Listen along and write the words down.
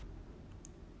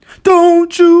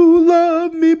Don't you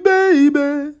love me,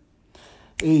 baby?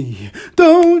 Hey,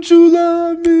 don't you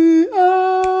love me?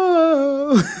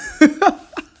 Oh.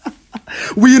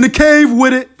 We in the cave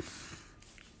with it.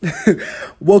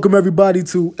 Welcome everybody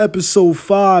to episode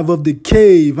 5 of The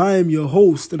Cave. I am your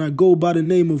host and I go by the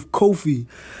name of Kofi.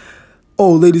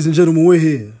 Oh, ladies and gentlemen, we're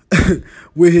here.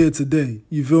 We're here today.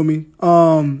 You feel me?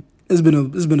 It's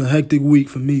been a hectic week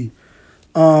for me.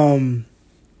 But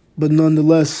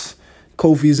nonetheless,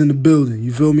 Kofi is in the building.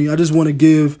 You feel me? I just want to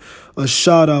give a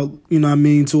shout out, to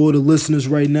all the listeners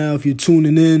right now. If you're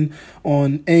tuning in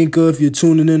on Anchor, if you're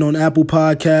tuning in on Apple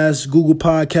Podcasts, Google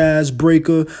Podcasts,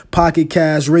 Breaker, Pocket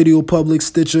Cast, Radio Public,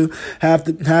 Stitcher, half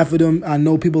of them I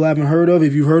know people haven't heard of.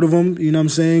 If you've heard of them, you know what I'm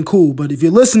saying? Cool. But if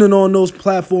you're listening on those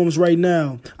platforms right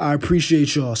now, I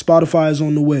appreciate y'all. Spotify is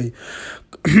on the way.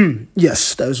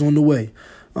 Yes, that is on the way.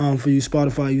 For you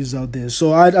Spotify users out there.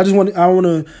 So I want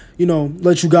to,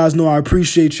 let you guys know I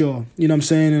appreciate y'all, you know what I'm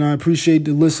saying? And I appreciate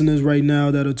the listeners right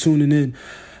now that are tuning in.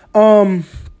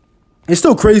 It's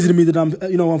still crazy to me that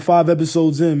I'm 5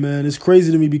 episodes in, man. It's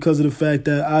crazy to me because of the fact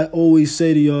that I always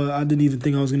say to y'all, I didn't even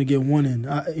think I was going to get one in,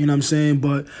 you know what I'm saying?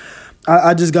 But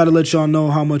I just got to let y'all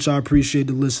know how much I appreciate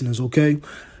the listeners, okay?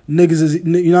 Niggas is,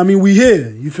 you know what I mean? We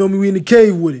here, you feel me? We in the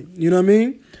cave with it, you know what I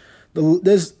mean?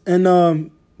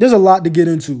 There's a lot to get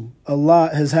into. A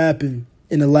lot has happened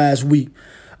in the last week.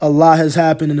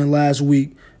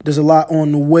 There's a lot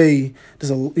on the way. You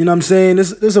know what I'm saying?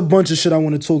 There's a bunch of shit I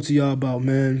want to talk to y'all about,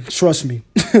 man. Trust me.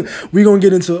 We're going to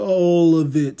get into all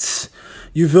of it.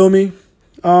 You feel me?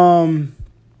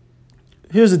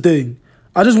 Here's the thing.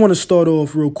 I just want to start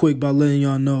off real quick by letting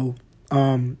y'all know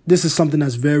this is something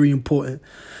that's very important.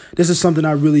 This is something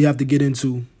I really have to get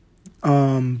into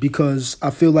because I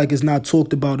feel like it's not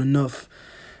talked about enough.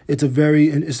 It's a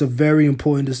very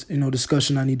important,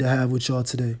 discussion I need to have with y'all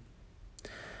today.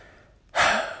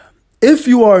 If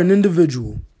you are an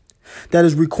individual that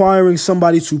is requiring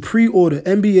somebody to pre-order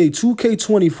NBA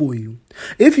 2K20 for you,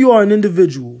 if you are an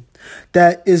individual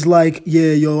that is like,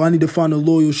 I need to find a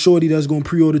loyal shorty that's going to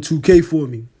pre-order 2K for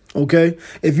me, okay?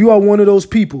 If you are one of those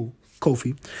people,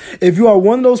 Kofi, if you are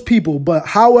one of those people, but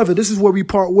however, this is where we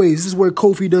part ways. This is where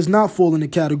Kofi does not fall in the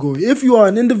category. If you are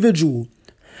an individual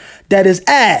that is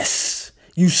ass,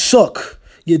 you suck,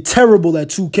 you're terrible at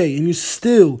 2K, and you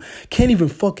still can't even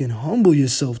fucking humble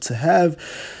yourself to have,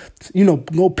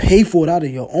 go pay for it out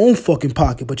of your own fucking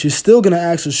pocket, but you're still gonna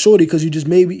ask a shorty because you just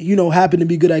maybe, happen to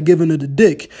be good at giving her the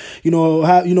dick,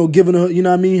 giving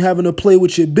her, having her play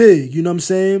with your big, you know what I'm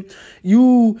saying?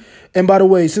 And by the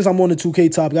way, since I'm on the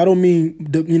 2K topic, I don't mean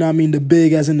the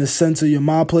big as in the center of your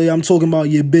my play. I'm talking about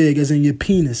your big as in your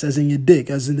penis, as in your dick,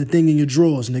 as in the thing in your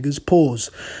drawers, niggas.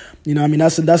 Pause. You know what I mean?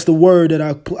 That's the word that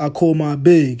I call my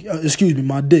big.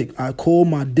 My dick. I call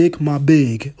my dick my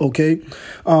big, okay?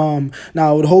 Now,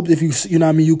 I would hope if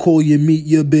you call your meat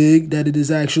your big, that it is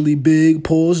actually big.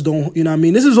 Pause. Don't,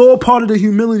 This is all part of the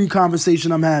humility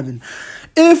conversation I'm having.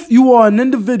 If you are an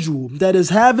individual that is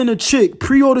having a chick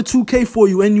pre-order 2K for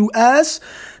you and you ask,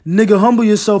 nigga, humble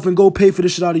yourself and go pay for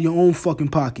this shit out of your own fucking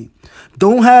pocket.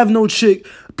 Don't have no chick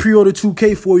pre-order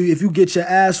 2K for you if you get your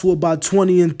ass whooped by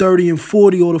 20 and 30 and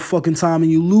 40 all the fucking time and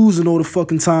you losing all the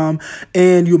fucking time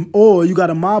and you got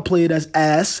a my player that's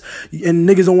ass and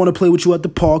niggas don't want to play with you at the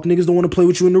park, niggas don't want to play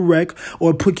with you in the rec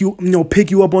or pick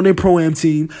you up on their pro-am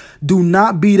team. Do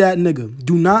not be that nigga.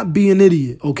 Do not be an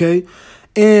idiot, okay?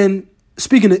 And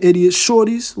speaking of idiots,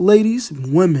 shorties, ladies,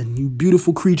 women, you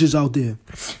beautiful creatures out there.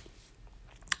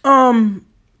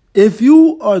 If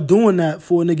you are doing that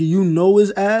for a nigga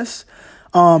is ass,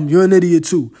 you're an idiot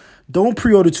too. Don't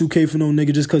pre-order 2K for no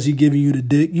nigga just because he giving you the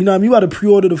dick. You know what I mean? You got to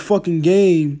pre-order the fucking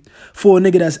game for a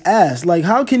nigga that's ass. Like,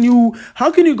 how can you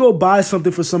go buy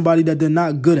something for somebody that they're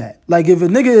not good at? Like, if a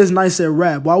nigga is nice at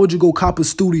rap, why would you go cop a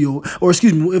studio? Or, if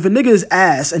a nigga is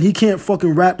ass and he can't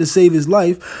fucking rap to save his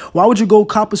life, why would you go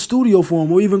cop a studio for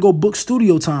him or even go book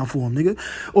studio time for him, nigga?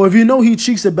 Or if he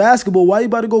cheeks at basketball, why you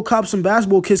about to go cop some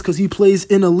basketball kits because he plays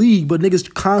in a league, but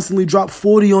niggas constantly drop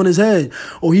 40 on his head?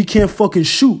 Or he can't fucking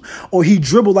shoot? Or he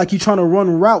dribble like he trying to run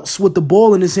routes with the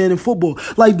ball in his hand in football?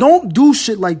 Like, don't do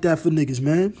shit like that for niggas,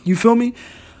 man. You feel me?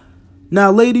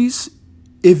 Now, ladies,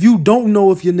 if you don't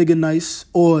know if your nigga nice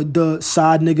or the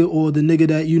side nigga or the nigga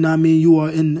that, you are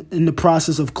in the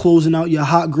process of closing out your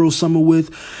hot girl summer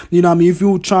with, if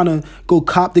you're trying to go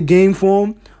cop the game for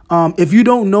him, if you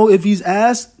don't know if he's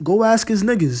ass, go ask his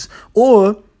niggas.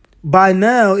 Or by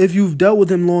now, if you've dealt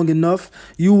with him long enough,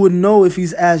 you would know if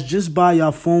he's asked just by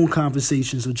your phone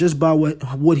conversations or just by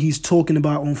what he's talking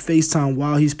about on FaceTime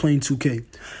while he's playing 2K.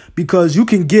 Because you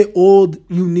can get all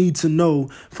you need to know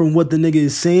from what the nigga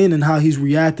is saying and how he's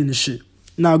reacting to shit.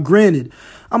 Now, granted,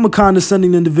 I'm a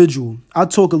condescending individual. I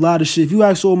talk a lot of shit. If you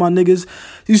ask all my niggas,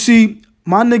 you see,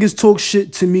 my niggas talk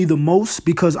shit to me the most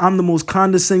because I'm the most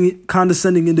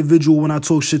condescending individual when I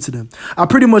talk shit to them. I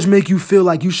pretty much make you feel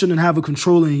like you shouldn't have a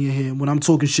controller in your hand when I'm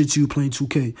talking shit to you playing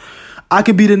 2K. I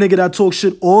could be the nigga that talks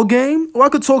shit all game, or I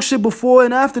could talk shit before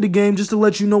and after the game just to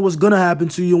let you know what's gonna happen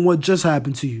to you and what just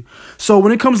happened to you. So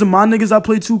when it comes to my niggas I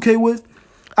play 2K with,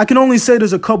 I can only say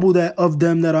there's a couple of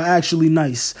them that are actually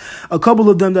nice. A couple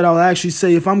of them that I'll actually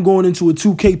say if I'm going into a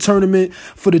 2K tournament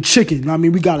for the chicken, I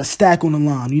mean, we got a stack on the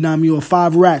line, you know what I mean, or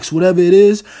 5 racks, whatever it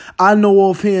is, I know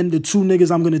offhand the 2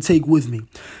 niggas I'm going to take with me.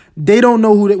 They don't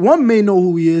know one may know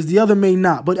who he is, the other may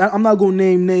not, but I'm not going to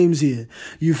name names here.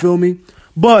 You feel me?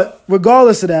 But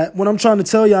regardless of that, what I'm trying to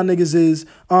tell y'all niggas is,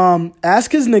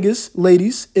 ask his niggas,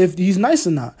 ladies, if he's nice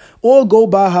or not, or go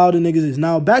by how the niggas is.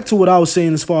 Now, back to what I was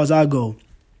saying as far as I go.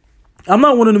 I'm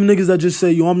not one of them niggas that just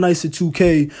say, yo, I'm nice at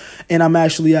 2K and I'm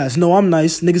actually ass. No, I'm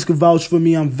nice. Niggas can vouch for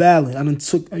me. I'm valid. I done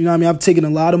took, you know what I mean? I've taken a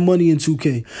lot of money in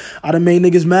 2K. I done made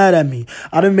niggas mad at me.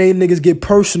 I done made niggas get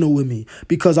personal with me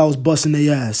because I was busting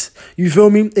their ass. You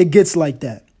feel me? It gets like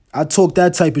that. I talk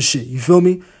that type of shit. You feel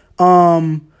me?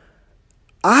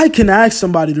 I can ask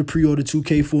somebody to pre-order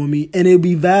 2K for me and it'll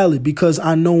be valid because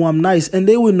I know I'm nice and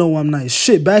they would know I'm nice.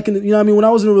 Shit, back in, you know what I mean? When I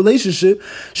was in a relationship,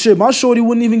 shit, my shorty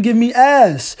wouldn't even give me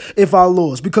ass if I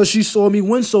lost because she saw me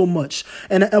win so much.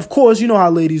 And of course, you know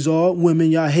how ladies are, women,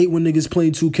 y'all hate when niggas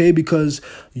playing 2K because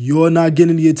you're not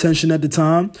getting the attention at the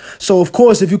time. So of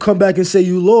course, if you come back and say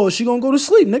you lost, she gonna go to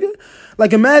sleep, nigga.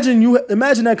 Like imagine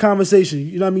that conversation.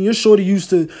 You know what I mean? Your shorty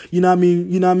used to, you know what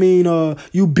I mean,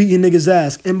 you beating niggas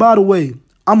ass. And by the way,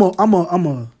 I'm a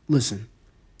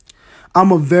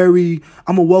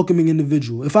welcoming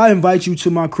individual. If I invite you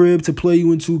to my crib to play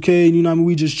you in 2K and you know what I mean,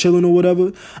 we just chilling or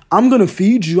whatever, I'm going to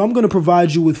feed you. I'm going to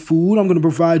provide you with food. I'm going to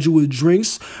provide you with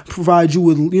drinks, provide you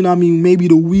with, you know what I mean, maybe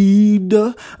the weed,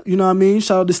 you know what I mean?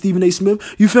 Shout out to Stephen A.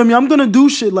 Smith. You feel me? I'm going to do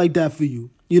shit like that for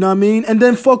you. You know what I mean? And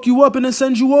then fuck you up and then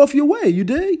send you off your way. You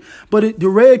dig? But the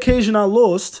rare occasion I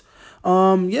lost,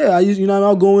 I'll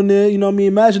go in there, you know what I mean?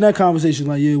 Imagine that conversation,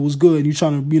 like, yeah, it was good. And you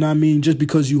trying to, you know what I mean? Just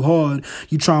because you hard,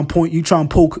 you try and poke,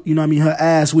 you know what I mean, her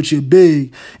ass with your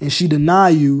big, and she deny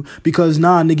you because,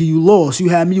 nah, nigga, you lost. You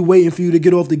had me waiting for you to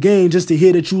get off the game just to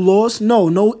hear that you lost.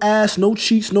 No ass, no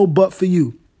cheeks, no butt for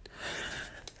you.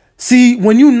 See,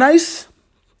 when you nice,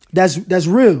 that's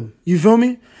real. You feel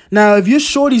me? Now, if your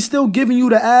shorty's still giving you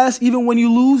the ass even when you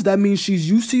lose, that means she's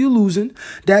used to you losing.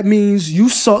 That means you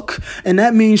suck. And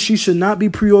that means she should not be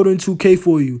pre-ordering 2K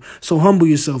for you. So humble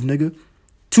yourself, nigga.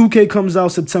 2K comes out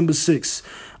September 6th.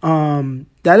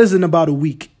 That is in about a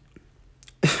week.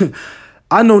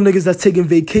 I know niggas that's taking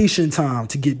vacation time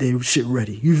to get their shit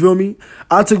ready. You feel me?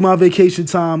 I took my vacation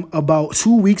time about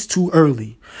 2 weeks too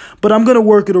early. But I'm going to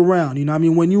work it around. You know what I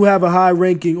mean? When you have a high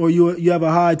ranking or you have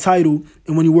a high title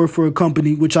and when you work for a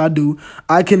company, which I do,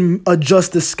 I can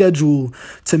adjust the schedule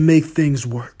to make things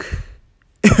work.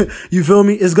 You feel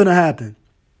me? It's going to happen.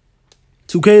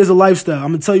 2K is a lifestyle.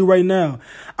 I'm going to tell you right now,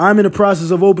 I'm in the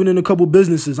process of opening a couple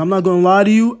businesses. I'm not going to lie to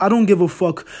you. I don't give a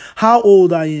fuck how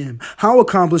old I am, how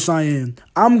accomplished I am.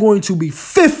 I'm going to be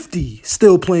 50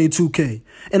 still playing 2K.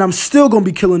 And I'm still going to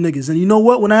be killing niggas. And you know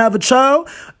what? When I have a child,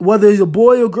 whether he's a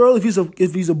boy or girl, if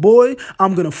he's a boy,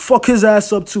 I'm going to fuck his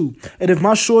ass up too. And if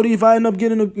my shorty, if I end up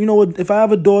getting if I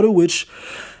have a daughter, which,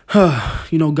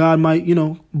 God might,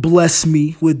 bless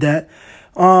me with that.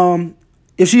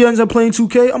 If she ends up playing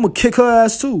 2K, I'm going to kick her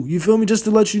ass too. You feel me? Just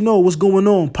to let you know what's going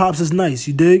on. Pops is nice.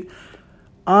 You dig?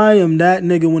 I am that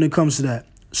nigga when it comes to that.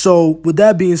 So with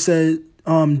that being said,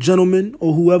 gentlemen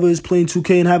or whoever is playing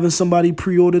 2K and having somebody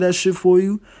pre-order that shit for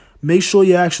you, make sure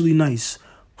you're actually nice.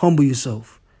 Humble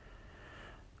yourself.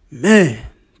 Man,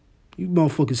 you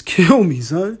motherfuckers kill me,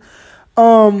 son.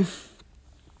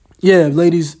 Yeah,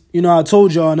 ladies, I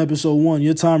told y'all in episode 1,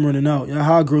 your time running out. Your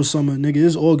hot girl summer, nigga,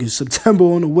 it's August. September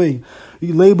on the way.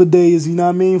 Labor Day is,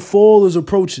 fall is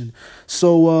approaching.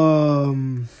 So,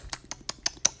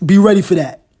 be ready for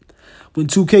that. When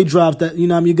 2K drops that, you're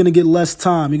going to get less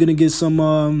time. You're going to get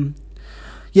some,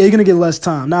 you're going to get less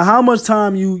time. Now, how much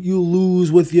time you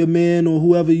lose with your man or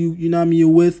whoever you're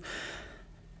with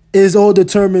is all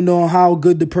determined on how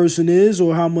good the person is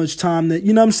or how much time that,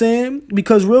 you know what I'm saying?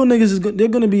 Because real niggas, they're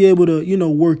going to be able to,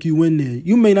 work you in there.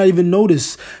 You may not even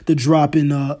notice the drop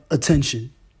in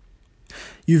attention.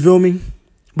 You feel me?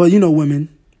 But,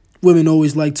 women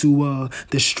always like to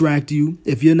distract you.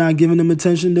 If you're not giving them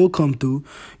attention, they'll come through.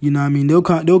 You know what I mean? They'll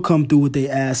come through with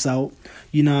their ass out.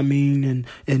 You know what I mean?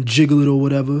 And jiggle it or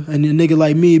whatever. And a nigga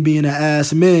like me being an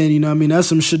ass man, you know what I mean? That's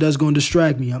some shit that's going to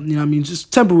distract me. You know what I mean?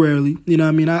 Just temporarily. You know what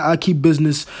I mean? I keep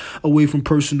business away from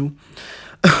personal.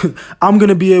 I'm going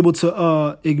to be able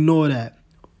to ignore that.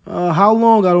 How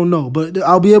long, I don't know, but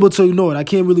I'll be able to ignore it. I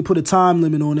can't really put a time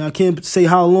limit on it. I can't say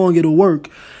how long it'll work,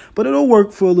 but it'll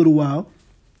work for a little while.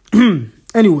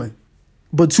 Anyway,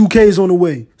 but 2K is on the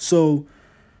way, so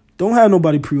don't have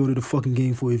nobody pre-order the fucking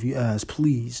game for you if you ask.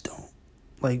 Please don't.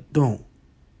 Like, don't.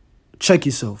 Check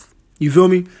yourself. You feel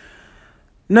me?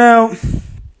 Now,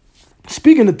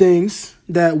 speaking of things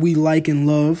that we like and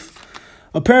love,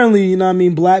 apparently, you know what I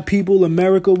mean, black people,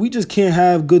 America, we just can't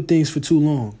have good things for too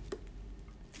long.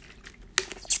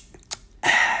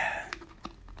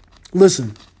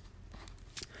 Listen.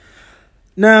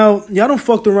 Now, y'all done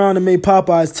fucked around and made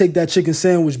Popeyes take that chicken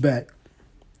sandwich back.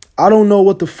 I don't know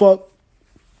what the fuck.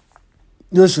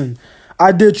 Listen,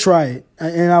 I did try it,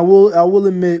 and I will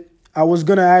admit I was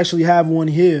gonna actually have one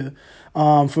here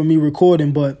for me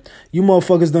recording, but you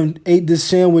motherfuckers done ate this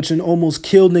sandwich and almost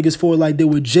killed niggas for it like they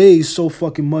were J's so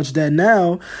fucking much that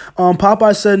now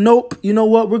Popeye said, nope, you know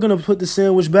what, we're gonna put the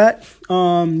sandwich back.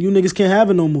 You niggas can't have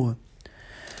it no more.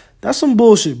 That's some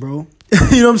bullshit, bro.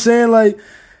 You know what I'm saying? Like,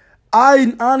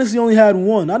 I honestly only had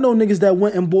one. I know niggas that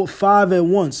went and bought 5 at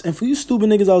once. And for you stupid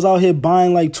niggas, I was out here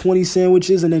buying like 20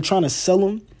 sandwiches and then trying to sell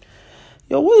them.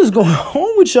 Yo, what is going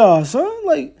on with y'all, son?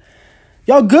 Like,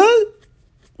 y'all good?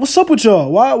 What's up with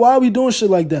y'all? Why are we doing shit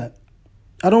like that?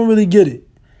 I don't really get it.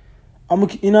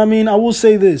 You know what I mean? I will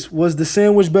say this. Was the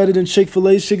sandwich better than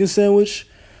Chick-fil-A's chicken sandwich?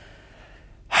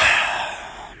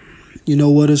 You know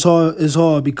what? It's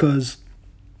hard because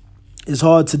it's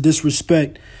hard to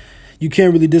disrespect. You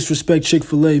can't really disrespect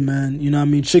Chick-fil-A, man. You know what I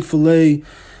mean? Chick-fil-A,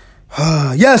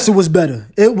 yes, it was better.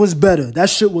 It was better.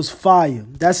 That shit was fire.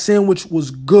 That sandwich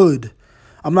was good.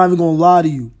 I'm not even going to lie to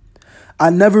you. I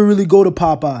never really go to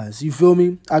Popeyes. You feel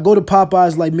me? I go to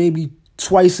Popeyes like maybe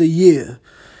twice a year.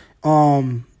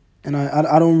 And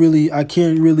I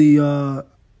can't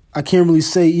really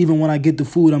say even when I get the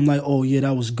food, I'm like, oh yeah,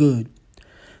 that was good.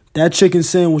 That chicken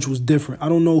sandwich was different. I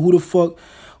don't know who the fuck,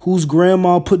 whose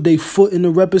grandma put their foot in the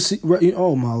recipe.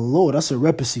 Oh my Lord, that's a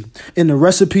recipe. In the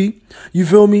recipe. You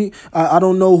feel me? I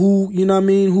don't know who, you know what I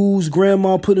mean, whose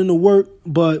grandma put in the work,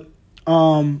 but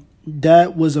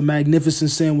that was a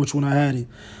magnificent sandwich when I had it.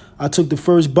 I took the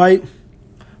first bite.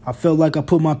 I felt like I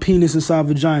put my penis inside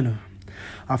vagina.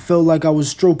 I felt like I was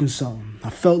stroking something.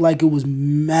 I felt like it was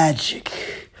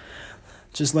magic.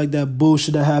 Just like that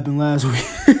bullshit that happened last week.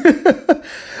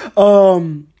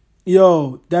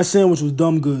 Yo, that sandwich was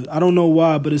dumb good. I don't know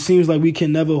why, but it seems like we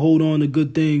can never hold on to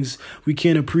good things. We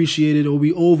can't appreciate it, or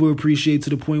we over appreciate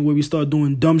to the point where we start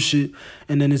doing dumb shit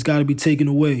and then it's got to be taken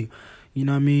away. You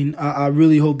know what I mean? I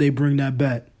really hope they bring that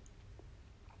back.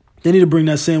 They need to bring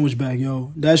that sandwich back,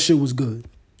 yo. That shit was good.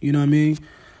 You know what I mean?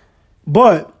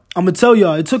 But I'm going to tell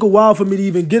y'all, it took a while for me to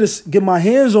even get my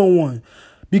hands on one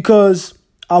because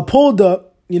I pulled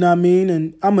up, you know what I mean?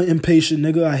 And I'm an impatient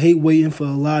nigga. I hate waiting for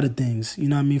a lot of things. You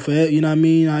know what I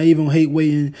mean? I even hate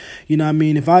waiting. You know what I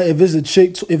mean? If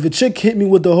a chick hit me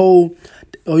with the whole,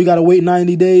 oh, you got to wait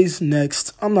 90 days?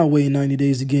 Next. I'm not waiting 90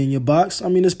 days to get in your box. I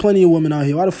mean, there's plenty of women out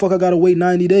here. Why the fuck I got to wait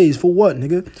 90 days? For what,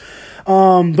 nigga?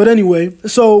 But anyway,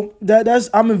 so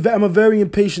I'm a very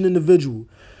impatient individual.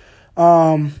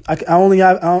 I'm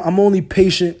only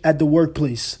patient at the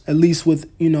workplace, at least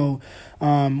with, you know,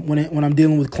 when I'm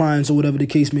dealing with clients or whatever the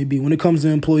case may be. When it comes to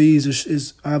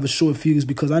employees, I have a short fuse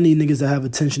because I need niggas that have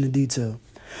attention to detail.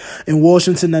 In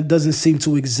Washington, that doesn't seem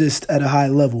to exist at a high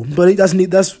level, but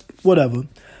that's whatever.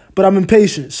 But I'm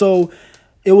impatient, so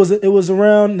it was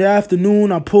around the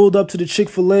afternoon. I pulled up to the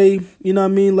Chick-fil-A. You know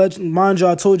what I mean? Mind you,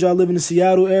 I told you I live in the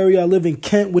Seattle area. I live in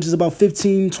Kent, which is about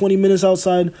 15-20 minutes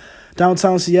outside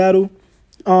downtown Seattle.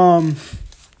 Yo,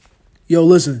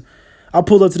 listen, I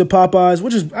pulled up to the Popeyes,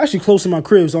 which is actually close to my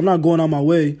crib, so I'm not going out my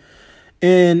way.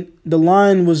 And the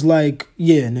line was like,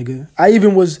 yeah, nigga. I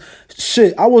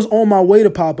was on my way to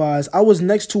Popeyes. I was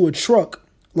next to a truck,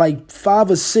 like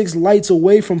 5 or 6 lights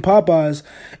away from Popeyes.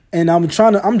 And I'm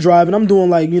driving. I'm doing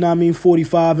like, you know what I mean,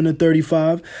 45 and a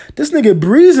 35. This nigga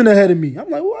breezing ahead of me. I'm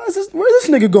like, where's this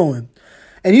nigga going?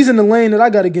 And he's in the lane that I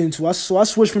got to get into. So I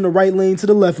switched from the right lane to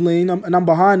the left lane. And I'm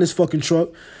behind this fucking truck.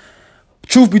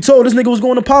 Truth be told, this nigga was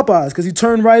going to Popeyes because he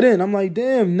turned right in. I'm like,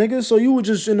 damn, nigga, so you were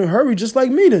just in a hurry just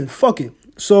like me then. Fuck it.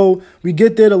 So we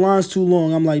get there, the line's too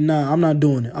long. I'm like, nah, I'm not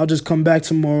doing it. I'll just come back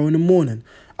tomorrow in the morning.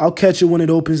 I'll catch it when it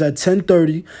opens at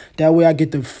 10:30. That way I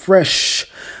get the fresh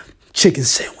chicken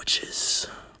sandwiches.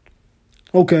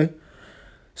 Okay.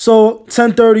 So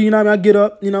 10:30, you know what I mean? I get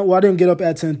up, I didn't get up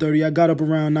at 10:30. I got up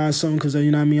around 9 something because,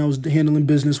 you know what I mean, I was handling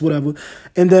business, whatever.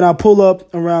 And then I pull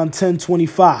up around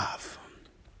 10:25.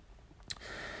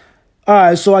 All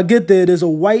right, so I get there. There's a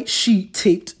white sheet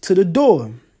taped to the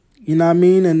door. You know what I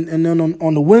mean? And then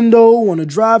on the window, on the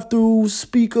drive-through,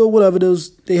 speaker, whatever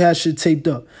those, they had shit taped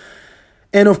up.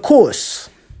 And of course,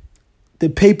 the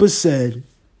paper said,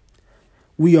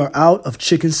 "We are out of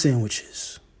chicken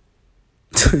sandwiches."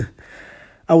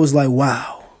 I was like,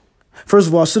 wow. First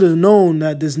of all, I should have known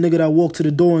that this nigga that walked to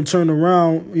the door and turned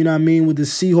around, you know what I mean, with the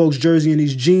Seahawks jersey and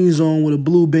these jeans on with a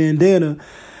blue bandana.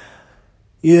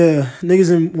 Yeah,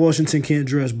 niggas in Washington can't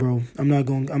dress, bro. I'm not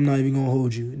even gonna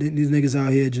hold you. These niggas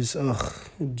out here just,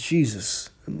 Jesus.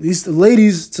 At least the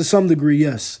ladies, to some degree,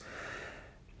 yes.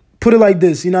 Put it like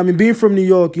this, you know what I mean? Being from New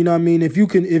York, you know what I mean? If you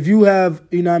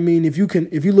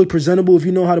look presentable, if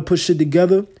you know how to put shit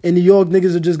together, in New York,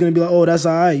 niggas are just gonna be like, oh, that's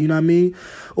all right, you know what I mean?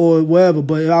 Or whatever.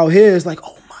 But out here, it's like,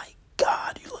 oh my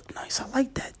God, you look nice. I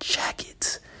like that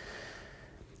jacket.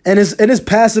 And it's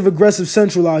passive aggressive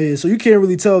central out here. So you can't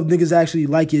really tell if niggas actually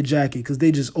like your jacket because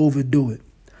they just overdo it.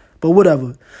 But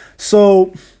whatever.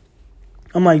 So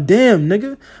I'm like, damn,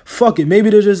 nigga, fuck it. Maybe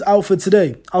they're just out for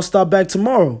today. I'll stop back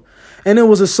tomorrow. And it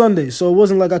was a Sunday, so it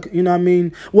wasn't like, you know what I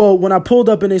mean? Well, when I pulled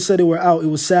up and they said they were out, it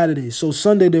was Saturday. So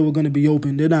Sunday they were going to be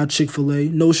open. They're not Chick-fil-A.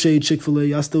 No shade, Chick-fil-A.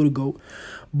 Y'all still the GOAT.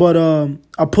 But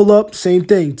I pull up, same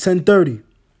thing, 10:30.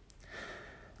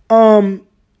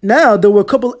 Now there were a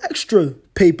couple extra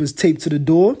papers taped to the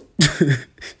door.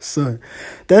 Son,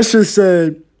 that shit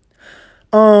said,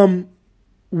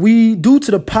 due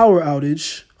to the power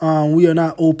outage, we are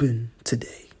not open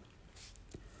today.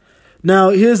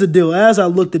 Now, here's the deal. As I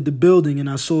looked at the building and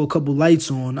I saw a couple lights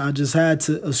on, I just had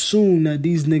to assume that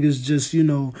these niggas just, you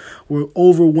know, were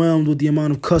overwhelmed with the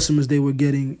amount of customers they were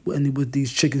getting with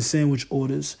these chicken sandwich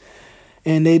orders.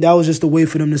 And that was just a way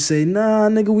for them to say, nah,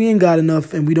 nigga, we ain't got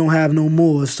enough and we don't have no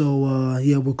more. So,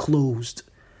 yeah, we're closed.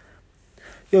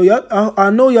 Yo, y'all,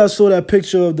 I know y'all saw that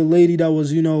picture of the lady that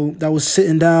was, you know, that was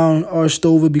sitting down, arched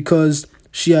over because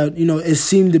she had, you know, it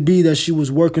seemed to be that she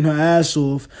was working her ass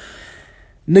off.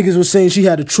 Niggas was saying she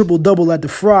had a triple-double at the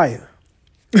fryer.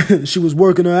 She was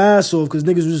working her ass off because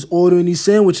niggas was just ordering these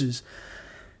sandwiches.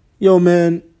 Yo,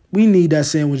 man, we need that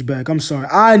sandwich back. I'm sorry.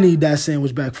 I need that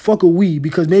sandwich back. Fuck a we,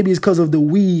 because maybe it's because of the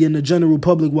we and the general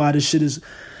public why this shit is...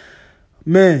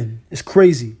 Man, it's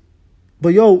crazy. But,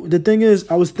 yo, the thing is,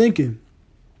 I was thinking,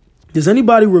 does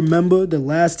anybody remember the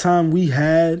last time we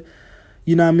had,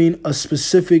 you know what I mean, a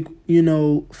specific, you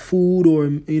know, food or,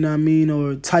 you know what I mean,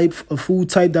 or a food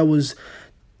type that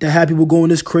had people going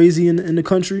this crazy in the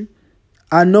country?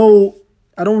 I know,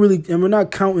 I don't really, and we're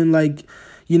not counting like,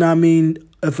 you know what I mean,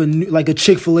 if a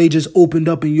Chick-fil-A just opened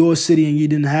up in your city and you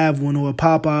didn't have one, or a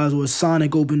Popeyes or a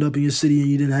Sonic opened up in your city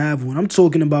and you didn't have one. I'm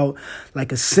talking about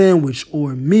like a sandwich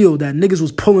or a meal that niggas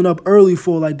was pulling up early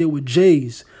for like they were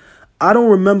J's. I don't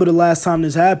remember the last time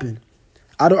this happened.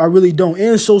 I really don't.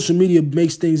 And social media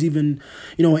makes things even,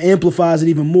 you know, amplifies it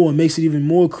even more, makes it even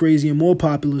more crazy and more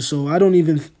popular. So I can't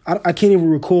even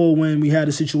recall when we had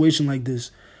a situation like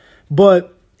this.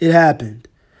 But it happened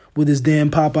with this damn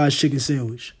Popeye's chicken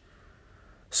sandwich.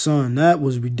 Son, that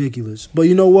was ridiculous. But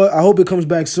you know what? I hope it comes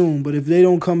back soon. But if they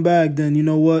don't come back, then you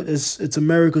know what? It's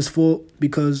America's fault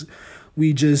because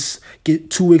we just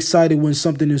get too excited when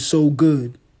something is so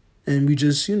good. And we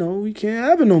just, you know, we can't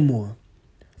have it no more.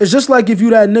 It's just like if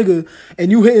you that nigga and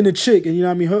you hitting a chick and you know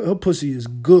what I mean, her pussy is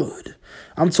good.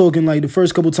 I'm talking like the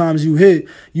first couple times you hit,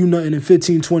 you nutting in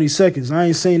 15, 20 seconds. I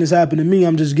ain't saying this happened to me.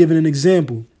 I'm just giving an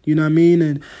example. You know what I mean?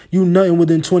 And you nutting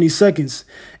within 20 seconds.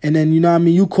 And then, you know what I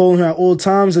mean, you calling her at all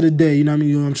times of the day. You know what I mean?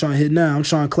 Yo, I'm trying to hit now. I'm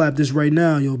trying to clap this right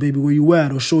now. Yo, baby, where you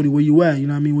at? Or shorty, where you at? You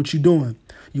know what I mean? What you doing?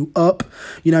 You up?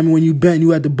 You know what I mean? When you bent,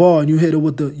 you at the bar and you hit her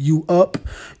with the you up,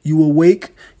 you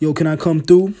awake. Yo, can I come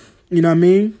through? You know what I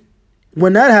mean?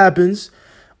 When that happens,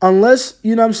 unless,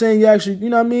 you know what I'm saying, you actually, you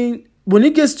know what I mean? When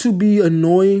it gets to be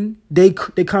annoying, they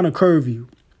kind of curve you.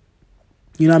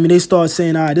 You know what I mean? They start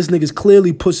saying, all right, this nigga's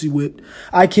clearly pussy whipped.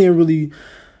 I can't really...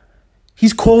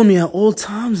 He's calling me at all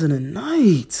times of the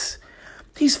night.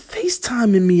 He's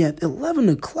FaceTiming me at 11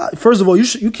 o'clock. First of all,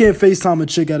 you can't FaceTime a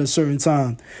chick at a certain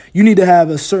time. You need to have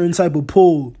a certain type of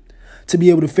pull to be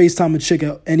able to FaceTime a chick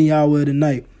at any hour of the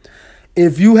night.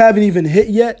 If you haven't even hit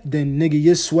yet, then nigga,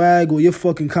 your swag or your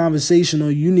fucking conversation, or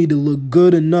you need to look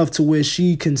good enough to where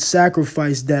she can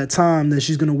sacrifice that time that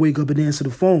she's gonna wake up and answer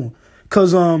the phone.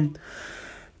 Cause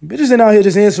bitches ain't out here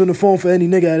just answering the phone for any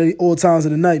nigga at all times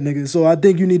of the night, nigga. So I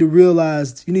think you need to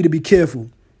realize you need to be careful.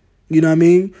 You know what I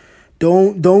mean?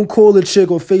 Don't call a chick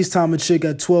or FaceTime a chick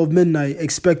at 12 midnight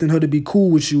expecting her to be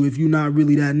cool with you if you're not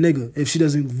really that nigga. If she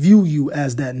doesn't view you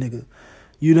as that nigga.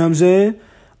 You know what I'm saying?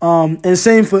 And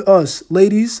same for us,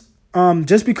 ladies.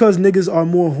 Just because niggas are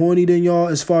more horny than y'all,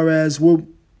 as far as we're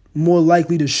more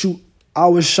likely to shoot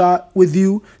our shot with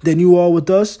you than you are with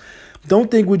us,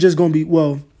 don't think we're just gonna be,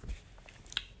 well,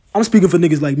 I'm speaking for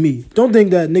niggas like me. Don't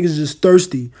think that niggas just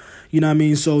thirsty. You know what I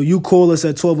mean? So you call us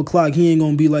at 12 o'clock, he ain't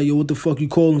gonna be like, yo, what the fuck you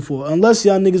calling for? Unless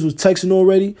y'all niggas was texting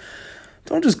already.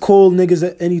 Don't just call niggas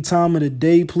at any time of the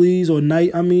day, please, or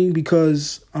night,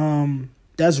 because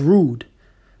that's rude.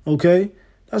 Okay?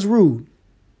 That's rude.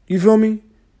 You feel me?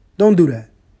 Don't do that.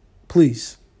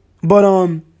 Please. But,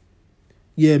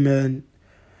 yeah, man.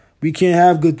 We can't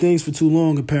have good things for too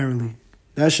long, apparently.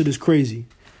 That shit is crazy.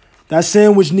 That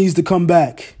sandwich needs to come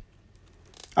back.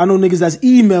 I know niggas that's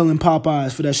emailing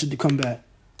Popeyes for that shit to come back.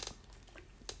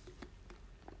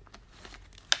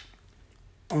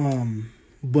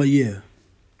 But yeah.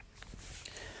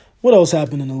 What else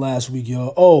happened in the last week,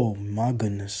 y'all? Oh, my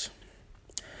goodness.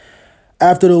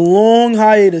 After the long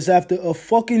hiatus, after a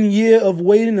fucking year of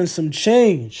waiting and some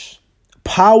change,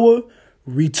 Power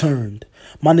returned.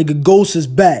 My nigga Ghost is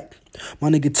back. My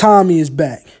nigga Tommy is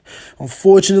back.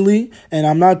 Unfortunately, and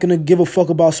I'm not going to give a fuck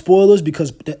about spoilers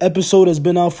because the episode has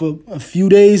been out for a few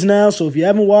days now. So if you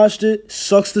haven't watched it,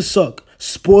 sucks to suck.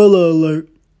 Spoiler alert.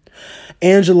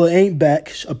 Angela ain't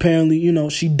back. Apparently,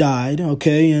 she died.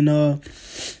 Okay. And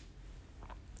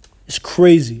it's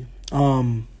crazy.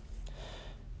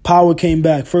 Power came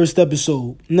back. First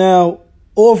episode. Now,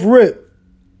 off rip.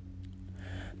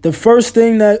 The first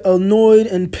thing that annoyed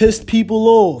and pissed people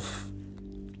off,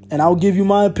 and I'll give you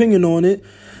my opinion on it,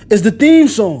 is the theme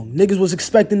song. Niggas was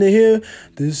expecting to hear,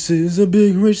 "This is a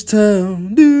big rich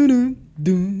town."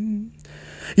 Do-do-do.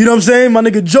 You know what I'm saying? My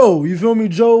nigga Joe. You feel me?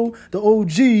 Joe, the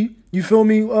OG, you feel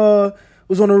me,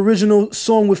 was on the original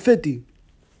song with 50.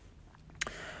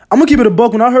 I'm going to keep it a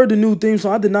buck. When I heard the new theme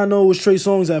song, I did not know it was Trey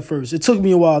Songz at first. It took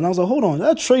me a while. And I was like, hold on, is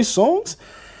that Trey Songz?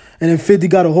 And then 50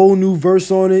 got a whole new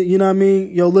verse on it. You know what I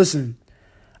mean? Yo, listen.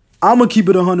 I'm going to keep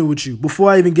it 100 with you.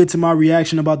 Before I even get to my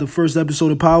reaction about the first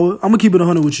episode of Power, I'm going to keep it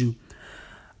 100 with you.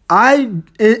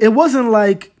 It wasn't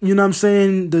like, you know what I'm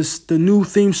saying, the new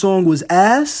theme song was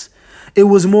ass. It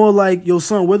was more like, yo,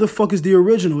 son, where the fuck is the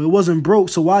original? It wasn't broke,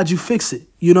 so why'd you fix it?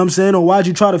 You know what I'm saying? Or why'd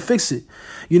you try to fix it?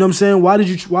 You know what I'm saying? Why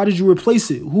did you replace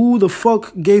it? Who the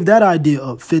fuck gave that idea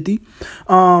up, 50?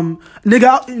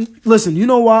 Nigga, listen, you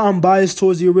know why I'm biased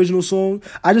towards the original song?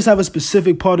 I just have a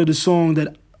specific part of the song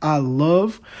that I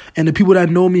love, and the people that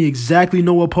know me exactly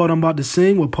know what part I'm about to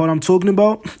sing, what part I'm talking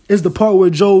about. Is the part where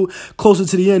Joe, closer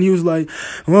to the end, he was like,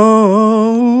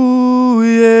 oh,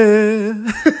 yeah.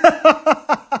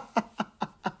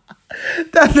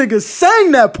 That nigga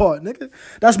sang that part, nigga.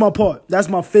 That's my part. That's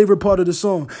my favorite part of the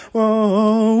song.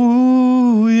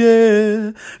 Oh,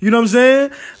 yeah. You know what I'm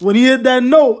saying? When he hit that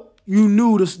note, you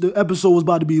knew the episode was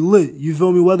about to be lit. You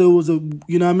feel me? Whether it was you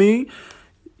know what I mean?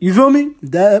 You feel me?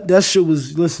 That shit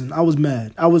was, listen, I was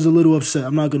mad. I was a little upset.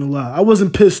 I'm not going to lie. I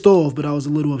wasn't pissed off, but I was a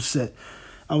little upset.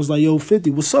 I was like, yo,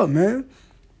 50, what's up, man?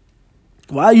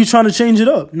 Why are you trying to change it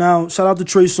up? Now, shout out to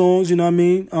Trey Songz, you know what I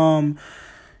mean?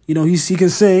 He can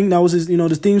sing. That was his,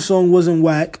 the theme song wasn't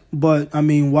whack, but I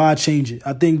mean, why change it?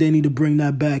 I think they need to bring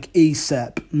that back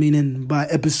ASAP, meaning by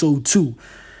episode 2.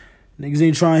 Niggas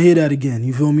ain't trying to hear that again.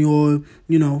 You feel me? Or,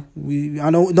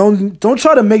 don't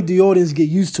try to make the audience get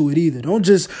used to it either. Don't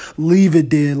just leave it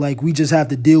there like we just have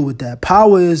to deal with that.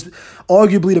 Power is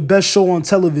arguably the best show on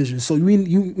television. So you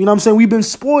know what I'm saying? We've been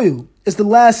spoiled. It's the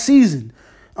last season.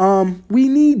 We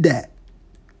need that.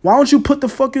 Why don't you put the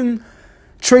fucking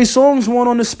Trey Songz one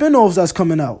on the spinoffs that's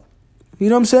coming out? You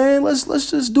know what I'm saying? Let's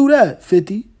just do that,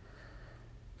 50.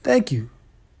 Thank you.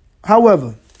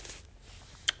 However,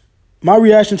 my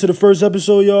reaction to the first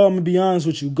episode, y'all, I'm going to be honest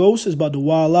with you. Ghost is about to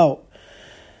wild out.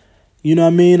 You know what I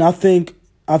mean? I think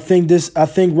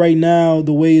right now,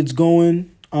 the way it's going,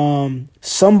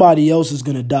 somebody else is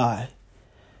going to die.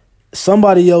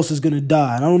 Somebody else is going to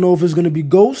die. And I don't know if it's going to be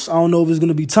Ghost. I don't know if it's going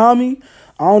to be Tommy.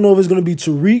 I don't know if it's going to be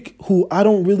Tariq, who I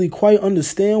don't really quite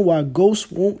understand why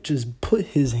Ghost won't just put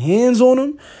his hands on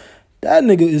him. That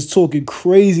nigga is talking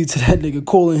crazy to that nigga,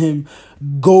 calling him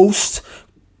Ghost,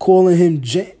 calling him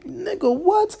nigga,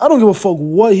 what? I don't give a fuck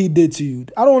what he did to you.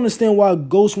 I don't understand why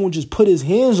Ghost won't just put his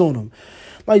hands on him.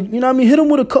 Like, you know what I mean? Hit him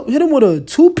with a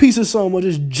 2-piece or something, or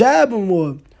just jab him,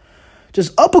 or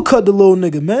just uppercut the little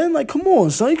nigga, man. Like, come on,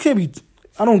 son. You can't be.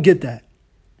 I don't get that.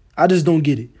 I just don't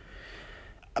get it.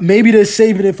 Maybe they're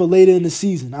saving it for later in the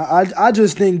season. I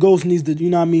just think Ghost needs to, you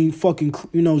know what I mean, fucking,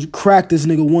 crack this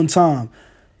nigga one time.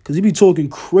 Because he be talking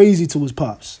crazy to his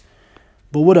pops.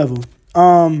 But whatever.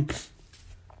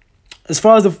 As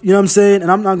far as you know what I'm saying,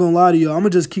 and I'm not going to lie to you, I'm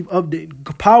going to just keep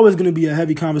updating. Power is going to be a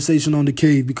heavy conversation on The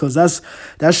Cave because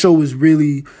that show is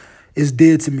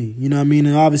dear to me. You know what I mean?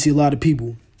 And obviously a lot of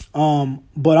people. But I'm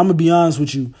going to be honest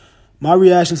with you. My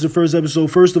reaction to the first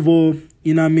episode, first of all,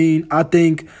 you know what I mean? I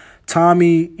think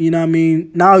Tommy, you know what I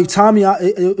mean? Now, Tommy,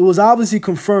 it was obviously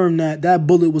confirmed that that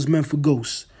bullet was meant for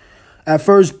Ghost. At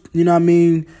first, you know what I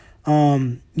mean?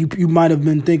 You might have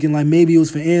been thinking like maybe it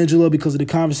was for Angela because of the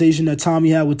conversation that Tommy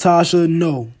had with Tasha.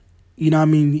 No. You know what I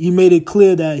mean? He made it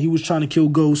clear that he was trying to kill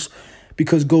Ghost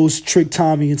because Ghost tricked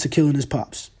Tommy into killing his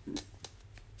pops.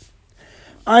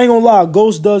 I ain't gonna lie,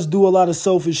 Ghost does do a lot of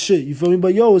selfish shit, you feel me?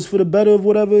 But yo, it's for the better of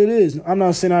whatever it is. I'm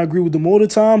not saying I agree with them all the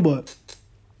time, but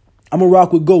I'm gonna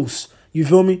rock with Ghost. You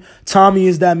feel me? Tommy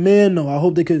is that man, though. I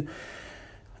hope they could.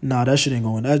 Nah, that shit ain't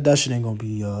going. That shit ain't gonna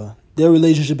be. Their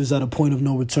relationship is at a point of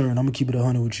no return. I'm gonna keep it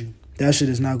 100 with you. That shit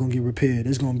is not gonna get repaired.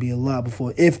 It's gonna be a lot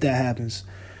before if that happens.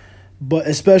 But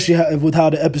especially with how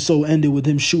the episode ended with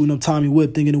him shooting up Tommy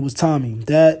Whip, thinking it was Tommy.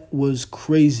 That was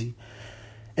crazy.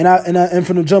 And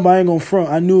from the jump, I ain't gonna front.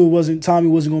 I knew Tommy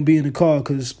wasn't gonna be in the car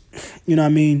because, you know what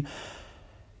I mean?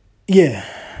 Yeah.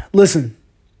 Listen,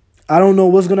 I don't know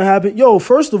what's gonna happen. Yo,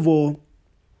 first of all,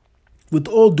 with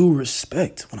all due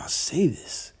respect, when I say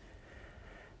this,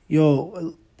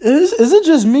 yo, is it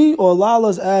just me or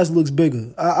Lala's ass looks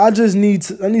bigger? I just need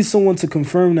someone to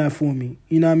confirm that for me.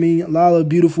 You know what I mean? Lala,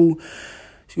 beautiful.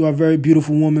 You are a very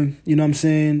beautiful woman. You know what I'm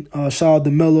saying? Shout out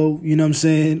to Mello. You know what I'm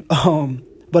saying?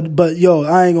 But yo,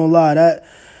 I ain't gonna lie, that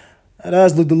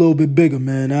ass looked a little bit bigger,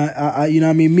 man. I you know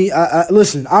what I mean?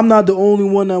 Listen, I'm not the only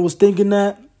one that was thinking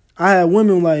that. I had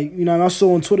women like, you know, and I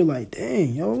saw on Twitter like,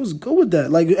 dang, yo, what's good with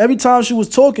that? Like every time she was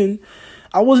talking,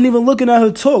 I wasn't even looking at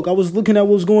her talk. I was looking at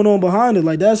what was going on behind it.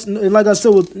 Like that's, like I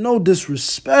said, with no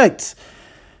disrespect,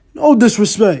 but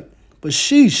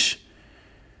sheesh.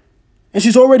 And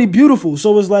she's already beautiful.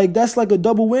 So it's like, that's like a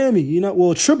double whammy, you know,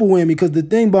 well, triple whammy, because the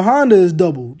thing behind her is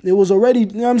double. It was already, you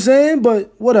know what I'm saying?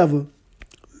 But whatever,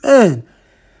 man.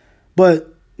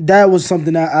 But that was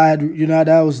something that I had, you know,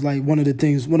 that was like one of my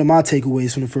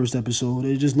takeaways from the first episode.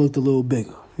 It just looked a little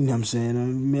bigger, you know what I'm saying? I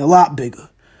mean, a lot bigger.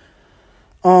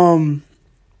 And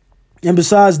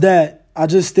besides that, I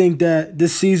just think that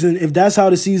this season, if that's how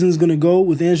the season is going to go,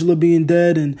 with Angela being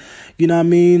dead and, you know what I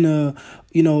mean,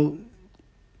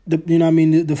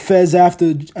 the feds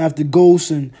after Ghost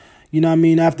and, you know what I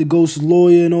mean, after Ghost's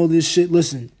lawyer and all this shit.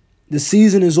 Listen, the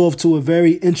season is off to a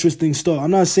very interesting start. I'm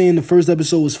not saying the first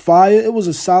episode was fire. It was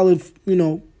a solid, you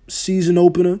know, season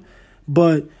opener.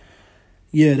 But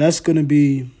yeah, that's gonna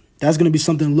be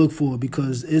something to look for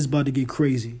because it's about to get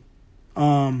crazy.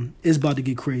 It's about to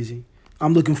get crazy.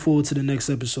 I'm looking forward to the next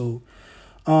episode.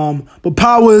 But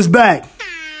Power is back.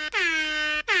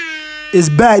 It's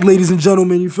back, ladies and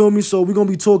gentlemen. You feel me? So we're gonna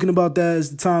be talking about that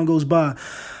as the time goes by.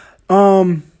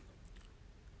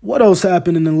 What else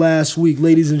happened in the last week,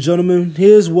 ladies and gentlemen?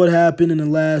 Here's what happened in the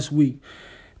last week.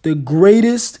 The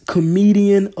greatest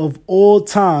comedian of all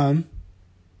time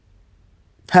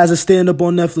has a stand-up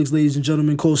on Netflix, ladies and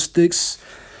gentlemen, called Sticks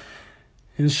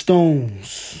and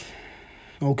Stones.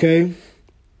 Okay?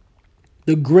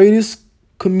 The greatest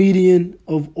comedian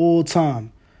of all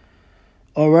time.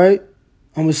 All right?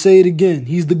 I'm going to say it again.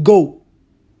 He's the GOAT.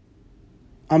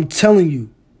 I'm telling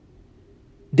you.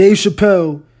 Dave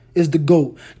Chappelle is the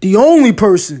GOAT. The only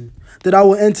person that I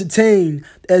will entertain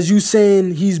as you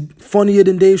saying he's funnier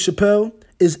than Dave Chappelle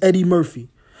is Eddie Murphy.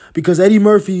 Because Eddie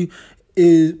Murphy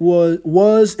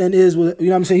was and is, you know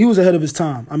what I'm saying? He was ahead of his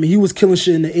time. I mean, he was killing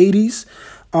shit in the 80s.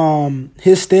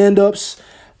 His stand-ups,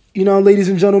 you know, ladies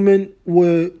and gentlemen,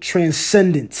 were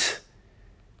transcendent.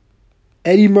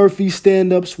 Eddie Murphy's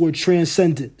stand-ups were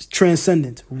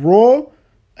transcendent. Raw,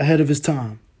 ahead of his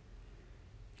time.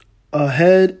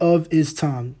 Ahead of his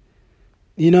time.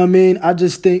 You know what I mean? I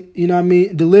just think, you know what I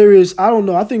mean? Delirious, I don't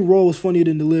know. I think Raw was funnier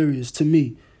than Delirious to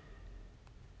me.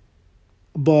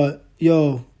 But,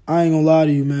 yo, I ain't gonna lie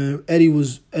to you, man.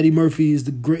 Eddie Murphy is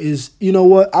the greatest. You know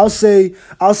what? I'll say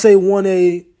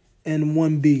 1A and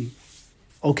 1B.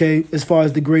 Okay? As far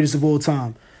as the greatest of all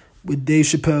time. With Dave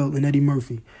Chappelle and Eddie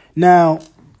Murphy. Now,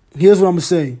 here's what I'm going to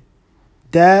say.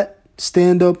 That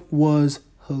stand-up was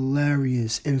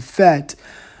hilarious. In fact,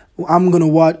 I'm going to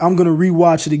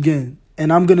rewatch it again.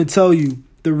 And I'm going to tell you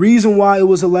the reason why it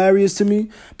was hilarious to me.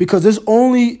 Because there's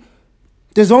only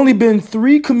been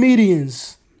 3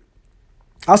 comedians.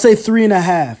 I'll say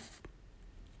 3.5.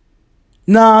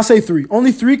 Nah, I'll say 3.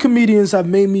 Only 3 comedians have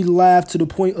made me laugh to the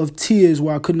point of tears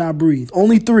where I could not breathe.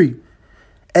 Only 3.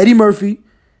 Eddie Murphy,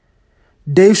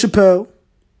 Dave Chappelle,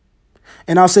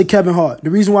 and I'll say Kevin Hart.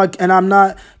 The reason why,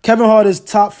 Kevin Hart is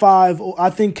top 5. I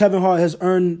think Kevin Hart has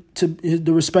earned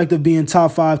the respect of being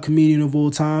top 5 comedian of all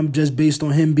time, just based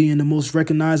on him being the most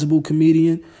recognizable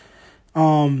comedian.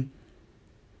 Do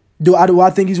I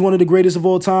think he's one of the greatest of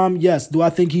all time? Yes. Do I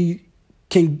think he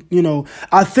can,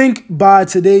 I think by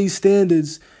today's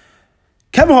standards,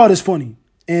 Kevin Hart is funny.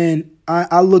 And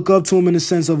I look up to him in the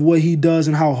sense of what he does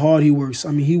and how hard he works.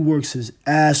 I mean, he works his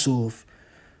ass off.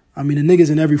 I mean, the nigga's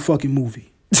in every fucking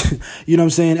movie. You know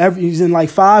what I'm saying? He's in like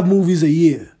 5 movies a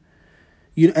year.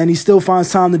 And he still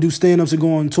finds time to do stand-ups and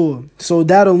go on tour. So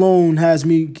that alone has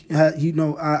me,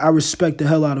 I respect the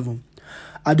hell out of him.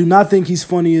 I do not think he's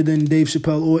funnier than Dave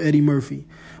Chappelle or Eddie Murphy,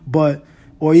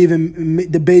 or even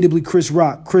debatably Chris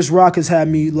Rock. Chris Rock has had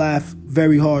me laugh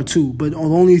very hard too, but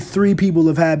only 3 people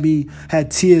have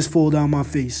had tears fall down my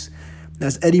face.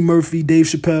 That's Eddie Murphy, Dave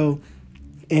Chappelle,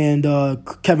 and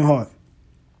Kevin Hart.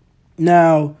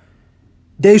 Now,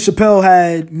 Dave Chappelle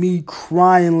had me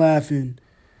crying laughing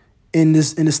in the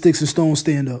Sticks and Stones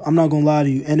stand-up. I'm not gonna lie to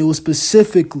you, and it was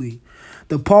specifically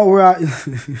the part where I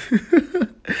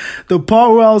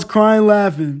was crying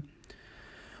laughing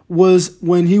was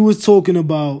when he was talking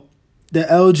about the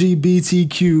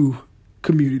LGBTQ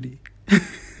community.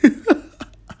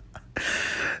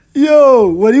 Yo,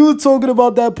 when he was talking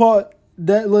about that part,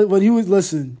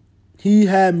 he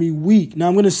had me weak. Now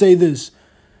I'm gonna say this.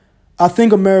 I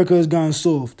think America has gotten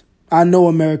soft. I know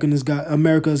America has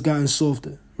gotten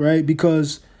softer, right?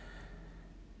 Because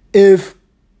if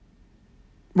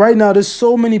right now there's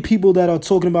so many people that are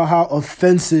talking about how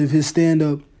offensive his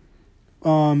stand-up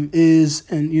is,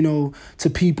 and to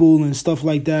people and stuff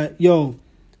like that. Yo,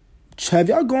 have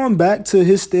y'all gone back to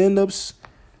his stand-ups,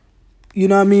 you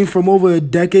know what I mean, from over a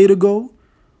decade ago?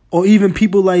 Or even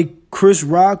people like Chris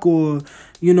Rock or,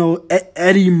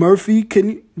 Eddie Murphy? Can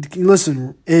you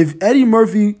listen, if Eddie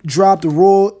Murphy dropped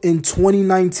Raw in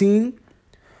 2019,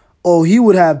 he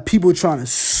would have people trying to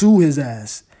sue his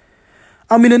ass.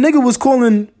 I mean, the nigga was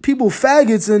calling people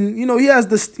faggots, and he has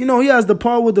the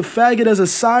part with the faggot as a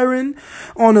siren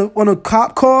on a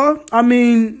cop car. I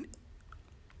mean,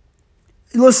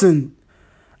 listen,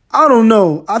 I don't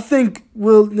know. I think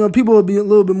people will be a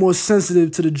little bit more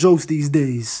sensitive to the jokes these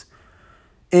days.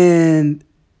 And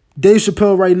Dave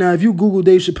Chappelle right now, if you Google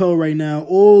Dave Chappelle right now,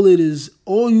 all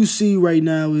you see right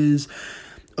now is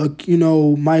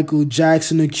Michael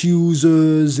Jackson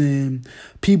accusers and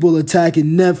people attacking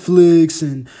Netflix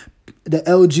and the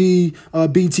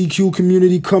LGBTQ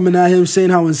community coming at him saying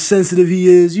how insensitive he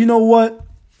is. You know what?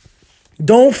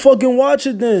 Don't fucking watch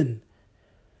it then.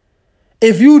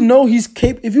 If you know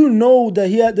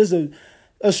that there's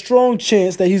a strong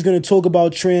chance that he's going to talk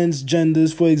about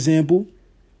transgenders, for example,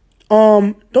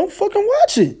 don't fucking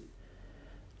watch it.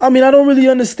 I mean, I don't really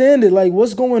understand it. Like,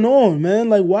 what's going on, man?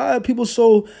 Like, why are people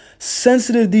so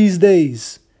sensitive these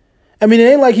days? I mean, it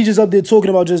ain't like he's just up there talking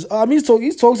about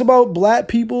he talks about black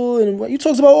people and he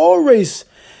talks about all race.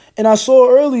 And I saw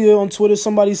earlier on Twitter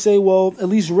somebody say, well, at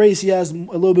least race he has a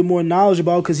little bit more knowledge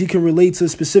about because he can relate to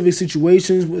specific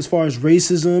situations as far as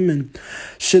racism and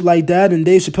shit like that. And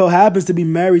Dave Chappelle happens to be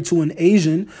married to an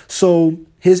Asian, so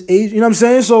his age, you know what I'm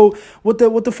saying? So what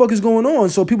the fuck is going on?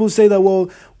 So people say that,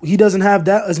 well, he doesn't have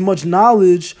that as much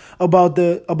knowledge about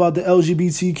the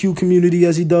LGBTQ community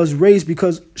as he does race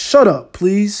because shut up,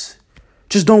 please.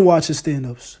 Just don't watch his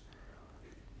stand-ups.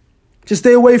 Just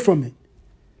stay away from it.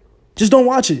 Just don't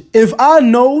watch it. If I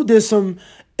know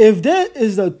if there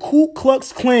is a Ku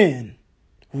Klux Klan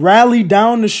rally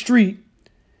down the street,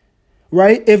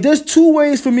 right? If there's 2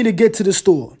 ways for me to get to the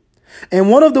store,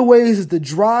 and one of the ways is to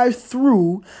drive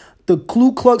through the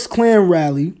Ku Klux Klan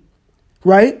rally,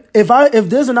 right? If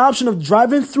there's an option of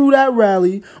driving through that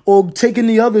rally or taking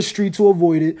the other street to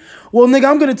avoid it, well, nigga,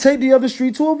 I'm going to take the other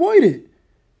street to avoid it.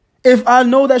 If I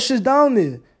know that shit's down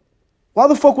there. Why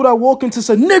the fuck would I walk into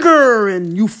say, nigger,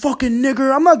 and you fucking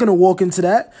nigger? I'm not going to walk into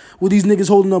that with these niggas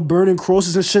holding up burning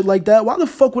crosses and shit like that. Why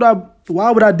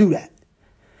would I do that?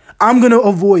 I'm going to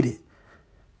avoid it.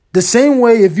 The same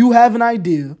way, if you have an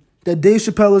idea that Dave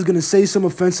Chappelle is going to say some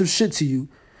offensive shit to you,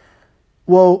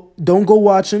 well, don't go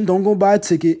watch him, don't go buy a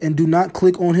ticket, and do not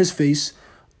click on his face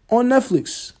on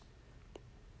Netflix.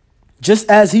 Just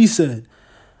as he said.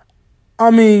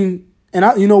 I mean, and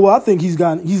I think he's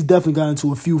definitely gotten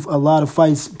into a lot of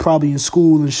fights probably in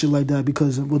school and shit like that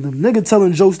because with the nigga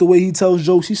telling jokes the way he tells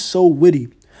jokes, he's so witty.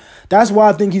 That's why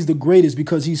I think he's the greatest,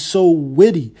 because he's so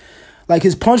witty. Like,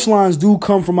 his punchlines do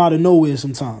come from out of nowhere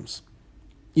sometimes.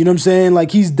 You know what I'm saying?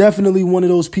 Like, he's definitely one of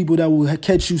those people that will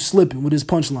catch you slipping with his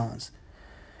punchlines.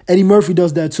 Eddie Murphy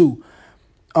does that too.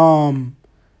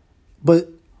 But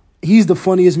he's the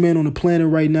funniest man on the planet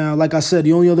right now. Like I said,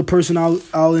 the only other person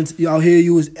I'll hear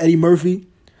you is Eddie Murphy.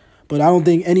 But I don't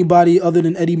think anybody other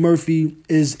than Eddie Murphy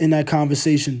is in that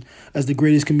conversation as the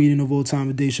greatest comedian of all time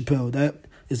with Dave Chappelle. That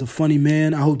is a funny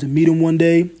man. I hope to meet him one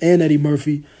day, and Eddie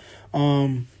Murphy.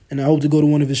 And I hope to go to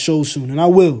one of his shows soon. And I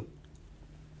will.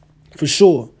 For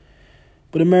sure.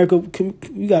 But America,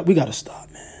 we got to stop,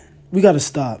 man. we got to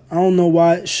stop. I don't know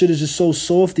why shit is just so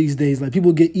soft these days. Like,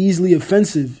 people get easily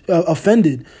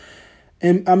offended.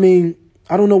 And, I mean,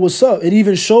 I don't know what's up. It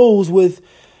even shows with,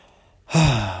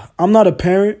 I'm not a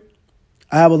parent.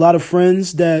 I have a lot of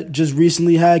friends that just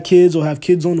recently had kids or have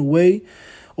kids on the way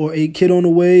or a kid on the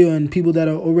way, and people that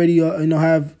are already,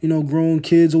 have, grown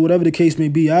kids or whatever the case may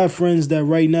be. I have friends that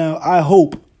right now, I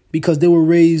hope, because they were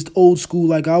raised old school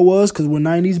like I was, because we're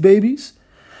 90s babies,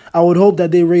 I would hope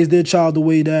that they raised their child the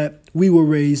way that we were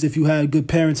raised if you had good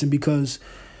parenting, because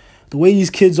the way these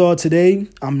kids are today,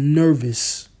 I'm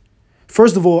nervous.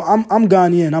 First of all, I'm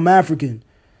Ghanaian. I'm African.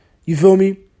 You feel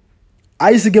me?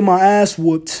 I used to get my ass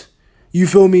whooped. You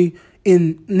feel me?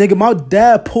 And, nigga, my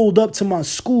dad pulled up to my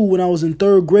school when I was in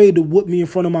 3rd grade to whoop me in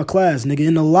front of my class, nigga,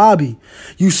 in the lobby.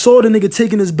 You saw the nigga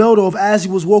taking his belt off as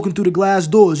he was walking through the glass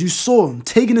doors. You saw him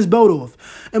taking his belt off.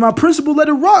 And my principal let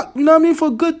it rock, you know what I mean, for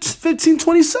a good 15,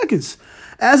 20 seconds.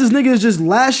 As this nigga is just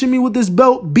lashing me with this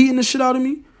belt, beating the shit out of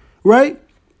me, right?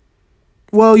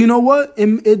 Well, you know what?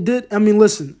 It did. I mean,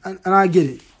 listen, and I get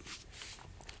it.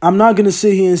 I'm not going to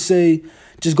sit here and say,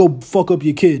 just go fuck up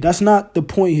your kid. That's not the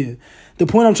point here. The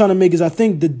point I'm trying to make is I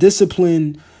think the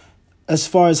discipline, as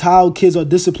far as how kids are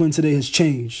disciplined today, has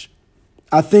changed.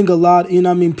 I think a lot,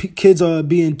 kids are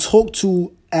being talked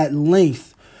to at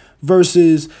length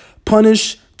versus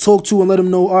punish, talk to, and let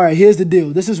them know, all right, here's the deal.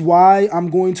 This is why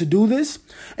I'm going to do this.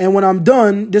 And when I'm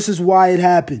done, this is why it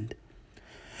happened.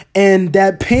 And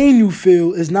that pain you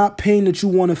feel is not pain that you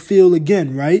want to feel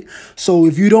again, right? So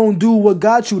if you don't do what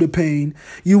got you the pain,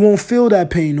 you won't feel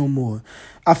that pain no more.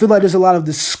 I feel like there's a lot of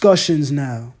discussions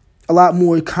now, a lot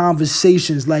more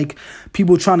conversations, like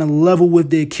people trying to level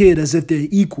with their kid as if they're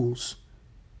equals.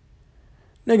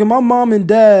 Nigga, my mom and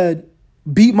dad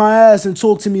beat my ass and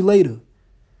talked to me later.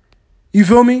 You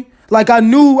feel me? Like, I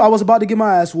knew I was about to get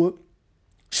my ass whooped.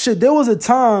 Shit, there was a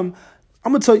time,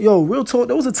 I'm going to tell you, real talk,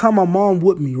 there was a time my mom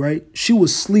whooped me, right? She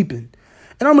was sleeping.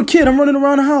 And I'm a kid, I'm running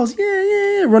around the house,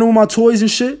 running with my toys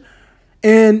and shit.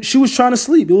 And she was trying to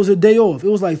sleep. It was a day off. It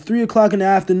was like 3 o'clock in the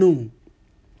afternoon.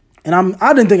 And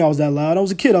I didn't think I was that loud. I was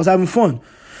a kid. I was having fun.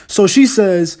 So she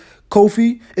says,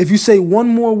 Kofi, if you say one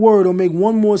more word or make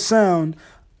one more sound,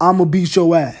 I'm going to beat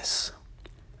your ass.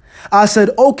 I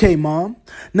said, okay, mom.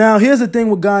 Now, here's the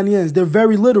thing with Ghanaians. They're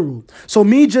very literal. So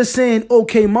me just saying,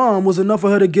 okay, mom, was enough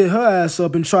for her to get her ass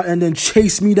up and then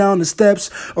chase me down the steps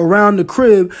around the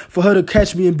crib for her to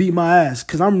catch me and beat my ass,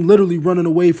 because I'm literally running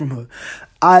away from her.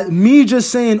 Me just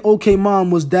saying, okay,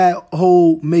 mom, was that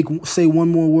whole say one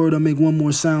more word or make one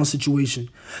more sound situation.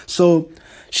 So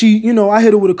she, I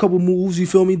hit her with a couple moves, you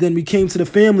feel me? Then we came to the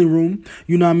family room,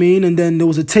 you know what I mean? And then there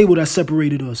was a table that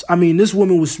separated us. I mean, this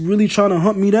woman was really trying to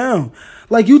hunt me down.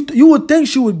 Like, you would think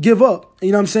she would give up,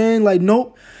 you know what I'm saying? Like,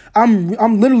 nope.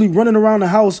 I'm literally running around the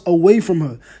house away from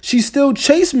her. She still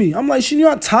chased me. I'm like, she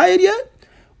not tired yet?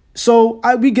 So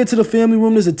we get to the family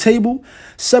room. There's a table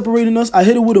separating us. I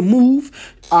hit her with a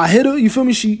move. I hit her. You feel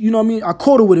me? She, you know what I mean? I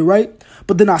caught her with it, right?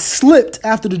 But then I slipped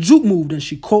after the juke moved and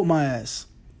she caught my ass.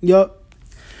 Yup.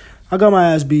 I got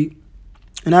my ass beat.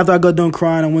 And after I got done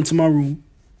crying, I went to my room.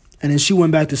 And then she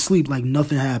went back to sleep like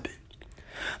nothing happened.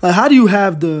 Like, how do you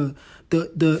have the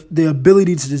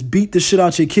ability to just beat the shit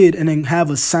out your kid and then have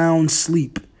a sound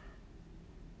sleep?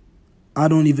 I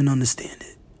don't even understand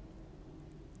it.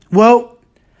 Well,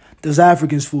 there's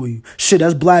Africans for you. Shit,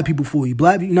 that's black people for you.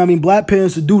 Black, you know what I mean? Black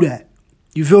parents will do that.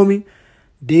 You feel me?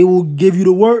 They will give you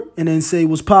the work and then say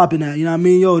what's popping at. You know what I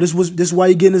mean? Yo, this is why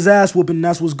you getting his ass whooping, and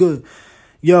that's what's good.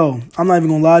 Yo, I'm not even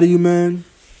gonna lie to you, man.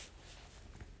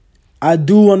 I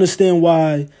do understand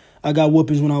why I got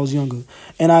whoopings when I was younger.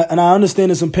 And I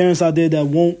understand there's some parents out there that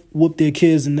won't whoop their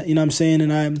kids, and you know what I'm saying?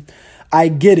 And I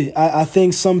get it. I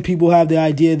think some people have the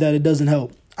idea that it doesn't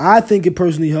help. I think it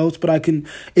personally helps, but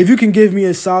if you can give me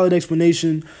a solid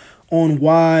explanation on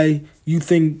why you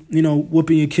think,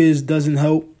 whooping your kids doesn't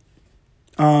help,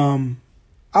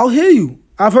 I'll hear you.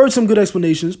 I've heard some good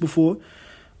explanations before.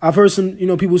 I've heard some,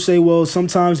 people say, well,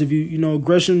 sometimes if you,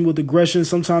 aggression with aggression,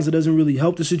 sometimes it doesn't really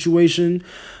help the situation.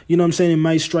 You know what I'm saying? It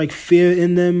might strike fear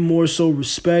in them, more so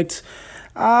respect.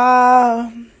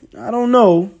 I don't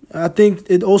know. I think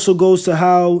it also goes to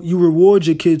how you reward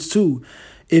your kids too.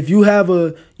 If you have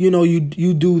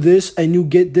you do this and you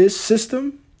get this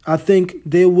system, I think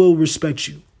they will respect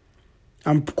you.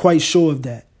 I'm quite sure of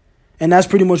that. And that's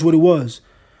pretty much what it was.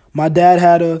 My dad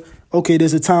had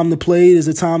there's a time to play, there's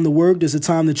a time to work, there's a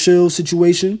time to chill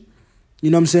situation.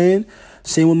 You know what I'm saying?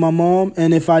 Same with my mom.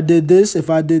 And if I did this, then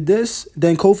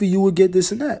Kofi, you would get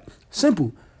this and that.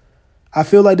 Simple. I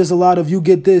feel like there's a lot of you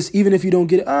get this, even if you don't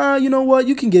get it. You know what?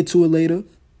 You can get to it later.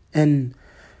 And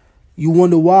you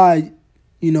wonder why,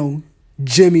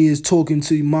 Jimmy is talking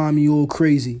to mommy all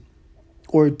crazy.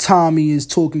 Or Tommy is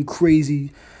talking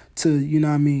crazy to, you know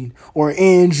what I mean? Or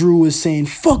Andrew is saying,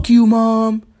 fuck you,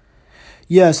 mom.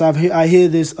 Yes, I hear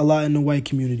this a lot in the white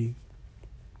community.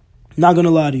 Not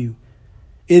gonna lie to you.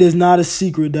 It is not a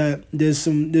secret that there's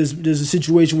a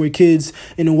situation where kids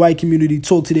in the white community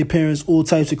talk to their parents all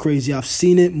types of crazy. I've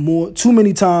seen it too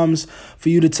many times for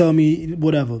you to tell me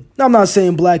whatever. Now, I'm not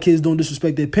saying black kids don't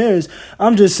disrespect their parents.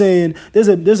 I'm just saying there's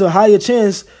a higher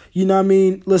chance, you know what I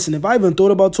mean? Listen, if I even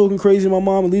thought about talking crazy to my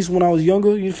mom, at least when I was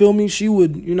younger, you feel me? She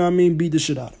would, you know what I mean, beat the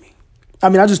shit out of me. I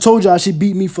mean, I just told y'all she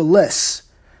beat me for less.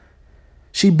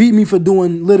 She beat me for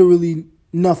doing literally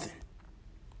nothing.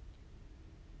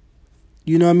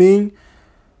 You know what I mean?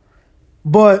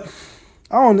 But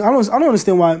I don't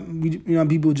understand why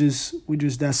people we're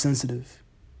just that sensitive.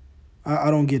 I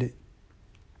don't get it.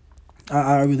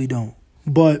 I really don't.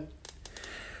 But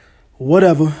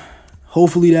whatever.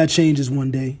 Hopefully that changes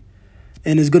one day.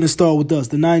 And it's gonna start with us,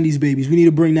 the 90s babies. We need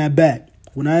to bring that back.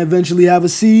 When I eventually have a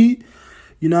seed,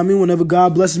 you know what I mean? Whenever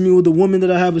God blesses me with the woman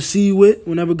that I have a seed with,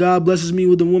 whenever God blesses me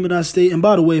with the woman I stay. And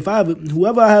by the way,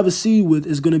 whoever I have a seed with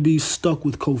is gonna be stuck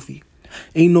with Kofi.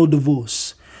 Ain't no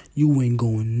divorce. You ain't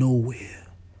going nowhere.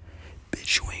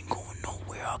 Bitch, you ain't going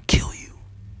nowhere. I'll kill you.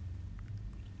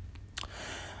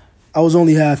 I was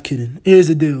only half kidding. Here's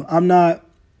the deal.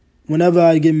 Whenever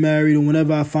I get married or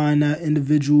whenever I find that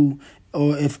individual,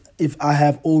 or if I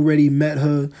have already met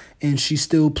her and she's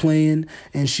still playing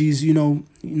and she's, you know,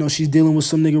 she's dealing with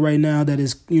some nigga right now that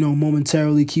is, you know,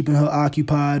 momentarily keeping her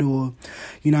occupied, or,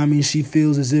 you know what I mean, she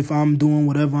feels as if I'm doing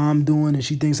whatever I'm doing and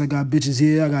she thinks I got bitches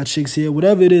here, I got chicks here,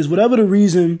 whatever it is, whatever the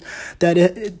reason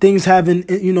that things haven't,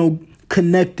 you know,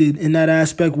 connected in that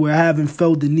aspect where I haven't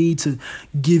felt the need to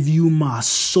give you my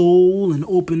soul and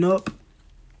open up.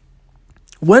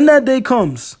 When that day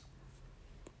comes,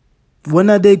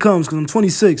 because I'm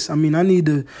 26, I mean, I need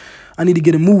to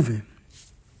get it moving.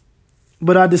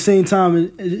 But at the same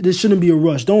time, there shouldn't be a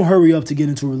rush. Don't hurry up to get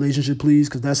into a relationship, please,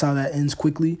 because that's how that ends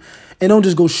quickly. And don't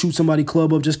just go shoot somebody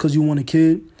club up just because you want a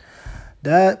kid.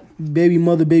 That baby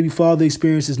mother, baby father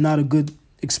experience is not a good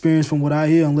experience from what I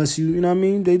hear, unless you know what I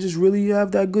mean, they just really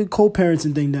have that good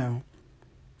co-parenting thing down.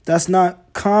 That's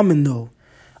not common, though.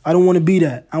 I don't want to be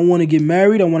that. I want to get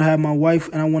married. I want to have my wife,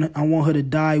 and I want her to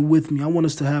die with me. I want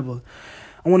us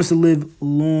to live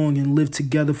long and live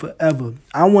together forever.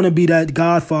 I want to be that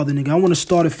godfather nigga. I want to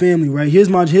start a family, right? Here's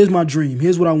my dream.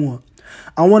 Here's what I want.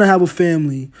 I want to have a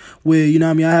family where, you know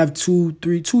what I mean, I have two,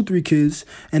 three kids,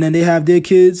 and then they have their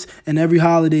kids, and every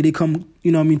holiday they come,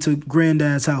 you know what I mean, to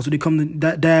granddad's house, or they come to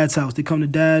dad's house. They come to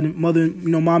dad and mother, you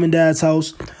know, mom and dad's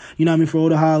house, you know what I mean, for all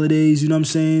the holidays, you know what I'm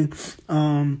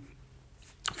saying?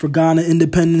 For Ghana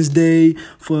Independence Day,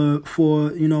 for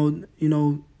 4th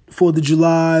of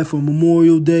July, for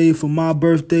Memorial Day, for my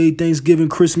birthday, Thanksgiving,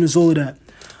 Christmas, all of that.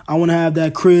 I want to have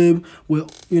that crib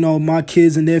with, you know, my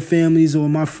kids and their families, or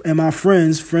my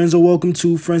friends. Friends are welcome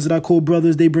too. Friends that I call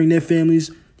brothers, they bring their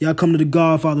families. Y'all come to the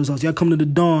Godfather's house. Y'all come to the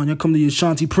Don. Y'all come to your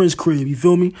Ashanti Prince crib. You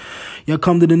feel me? Y'all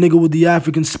come to the nigga with the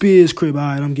African Spears crib. All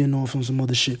right, I'm getting off on some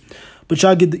other shit. But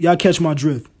y'all catch my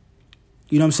drift.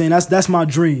 You know what I'm saying? That's my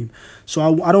dream.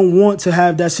 So I don't want to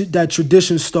have that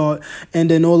tradition start and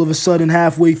then all of a sudden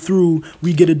halfway through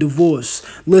we get a divorce.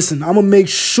 Listen, I'm going to make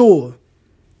sure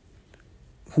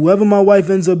whoever my wife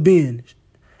ends up being,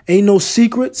 ain't no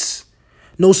secrets,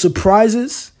 no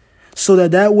surprises, so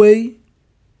that way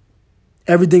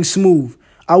everything's smooth.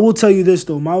 I will tell you this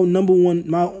though, my number one,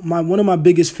 one of my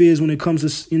biggest fears when it comes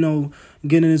to, you know,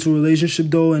 getting into a relationship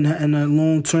though and that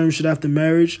long term shit after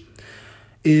marriage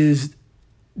is,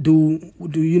 do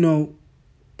you know,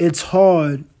 it's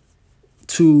hard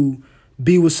to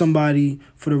be with somebody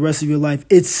for the rest of your life.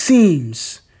 It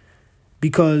seems,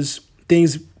 because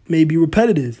things may be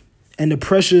repetitive and the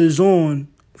pressure is on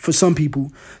for some people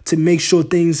to make sure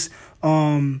things,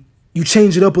 you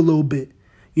change it up a little bit.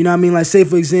 You know what I mean? Like, say,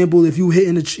 for example, if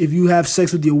you have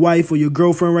sex with your wife or your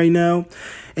girlfriend right now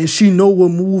and she know what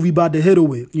move you about to hit her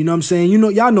with, you know what I'm saying? You know,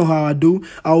 y'all know how I do.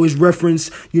 I always reference,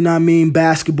 you know what I mean,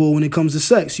 basketball when it comes to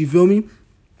sex. You feel me?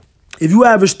 If you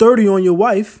average 30 on your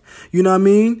wife, you know what I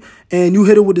mean, and you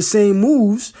hit her with the same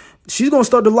moves, she's going to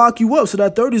start to lock you up. So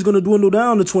that 30 is going to dwindle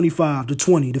down to 25, to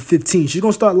 20, to 15. She's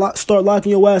going to start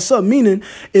locking your ass up. Meaning,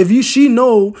 if she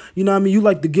know, you know what I mean, you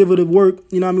like to give her the work,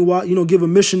 you know what I mean, while, you know, give her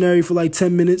missionary for like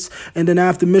 10 minutes. And then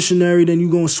after missionary, then you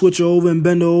going to switch her over and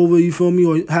bend her over, you feel me?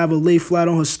 Or have her lay flat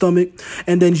on her stomach.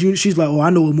 And then she's like, oh, I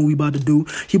know what movie about to do.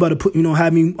 He about to put, you know,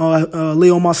 have me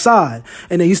lay on my side.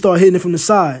 And then he start hitting it from the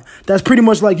side. That's pretty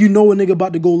much like, you know, a nigga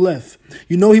about to go left.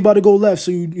 You know he about to go left,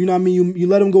 so you know what I mean, you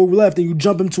let him go left and you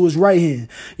jump him to his right hand.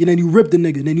 And then you rip the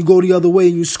nigga, then you go the other way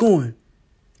and you scoring.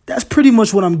 That's pretty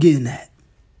much what I'm getting at.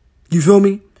 You feel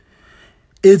me?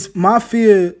 It's my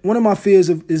fear, one of my fears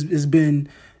has been,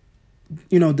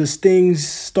 you know, does things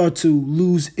start to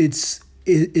lose its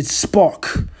spark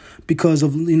because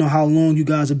of, you know, how long you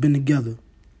guys have been together.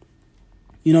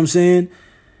 You know what I'm saying?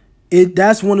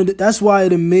 That's why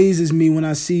it amazes me when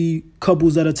I see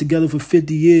couples that are together for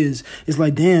 50 years. It's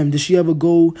like, damn, did they ever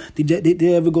go,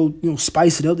 you know,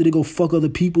 spice it up? Did they go fuck other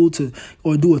people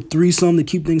or do a threesome to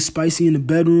keep things spicy in the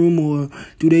bedroom? Or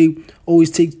do they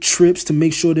always take trips to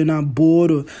make sure they're not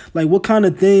bored? Or like, what kind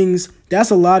of things?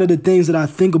 That's a lot of the things that I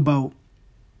think about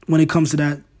when it comes to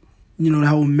that, you know, the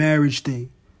whole marriage thing.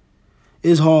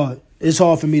 It's hard. It's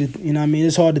hard for me to, you know what I mean?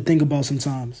 It's hard to think about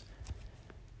sometimes.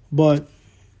 But,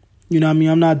 you know what I mean?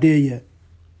 I'm not there yet.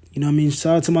 You know what I mean?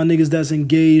 Shout out to my niggas that's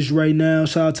engaged right now.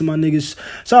 Shout out to my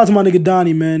nigga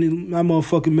Donnie, man. My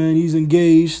motherfucker, man, he's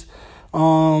engaged.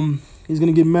 He's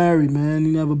gonna get married, man.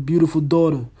 He have a beautiful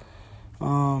daughter.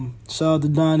 Shout out to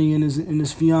Donnie and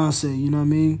his fiance, you know what I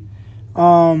mean?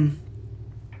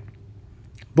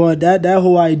 But that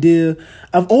whole idea,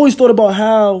 I've always thought about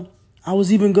how I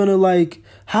was even gonna, like,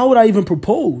 how would I even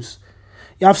propose?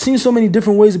 Yeah, I've seen so many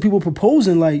different ways of people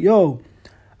proposing. Like, yo,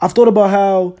 I've thought about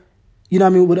how, you know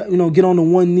what I mean, would, you know, get on the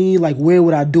one knee, like, where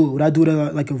would I do it? Would I do it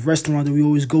at, like, a restaurant that we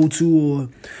always go to? Or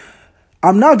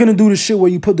I'm not going to do the shit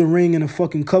where you put the ring in a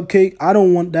fucking cupcake. I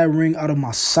don't want that ring out of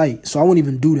my sight, so I won't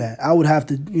even do that. I would have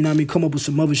to, you know what I mean, come up with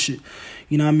some other shit.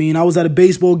 You know what I mean? I was at a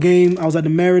baseball game. I was at the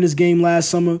Mariners game last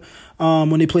summer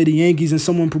when they played the Yankees, and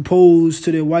someone proposed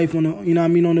to their wife on the, you know what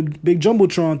I mean, on the big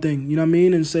Jumbotron thing, you know what I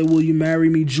mean, and said, will you marry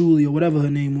me, Julie, or whatever her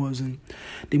name was. And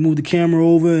they moved the camera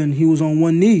over, and he was on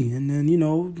one knee, and then, you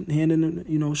know, handing,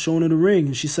 you know, showing her the ring.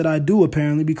 And she said, I do,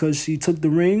 apparently, because she took the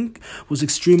ring, was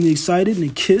extremely excited, and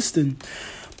they kissed and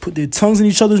put their tongues in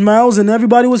each other's mouths, and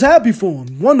everybody was happy for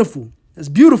him. Wonderful. That's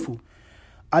beautiful.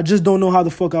 I just don't know how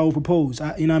the fuck I would propose.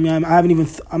 You know what I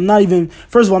mean? I'm not even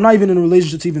in a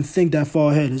relationship to even think that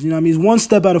far ahead. You know what I mean? It's one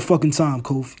step at a fucking time,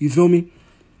 Kofi. You feel me?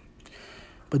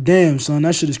 But damn, son,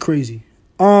 that shit is crazy.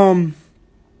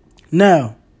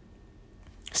 Now,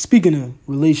 speaking of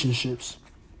relationships,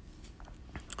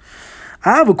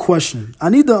 I have a question. I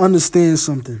need to understand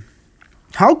something.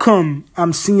 How come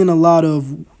I'm seeing a lot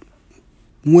of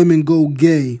women go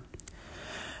gay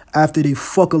after they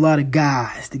fuck a lot of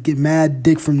guys, they get mad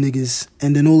dick from niggas,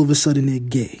 and then all of a sudden they're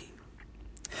gay?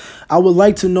 I would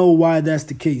like to know why that's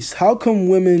the case. How come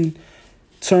women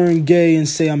turn gay and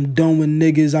say, I'm done with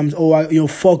niggas,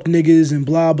 fuck niggas and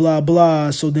blah, blah,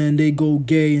 blah, so then they go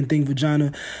gay and think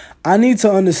vagina? I need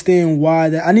to understand why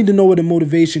that. I need to know where the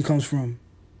motivation comes from.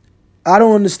 I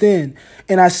don't understand.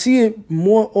 And I see it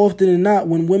more often than not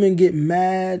when women get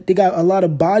mad. They got a lot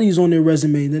of bodies on their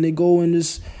resume. Then they go and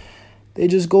they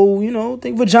just go, you know,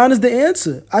 think vagina's the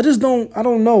answer. I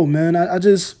don't know, man.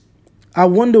 I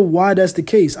wonder why that's the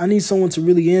case. I need someone to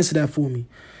really answer that for me.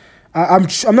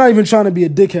 I'm not even trying to be a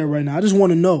dickhead right now. I just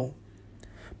want to know.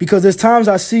 Because there's times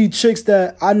I see chicks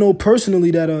that I know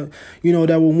personally that are, you know,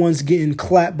 that were once getting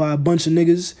clapped by a bunch of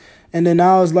niggas. And then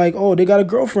I was like, oh, they got a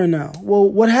girlfriend now. Well,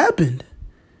 what happened?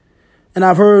 And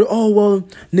I've heard, oh, well,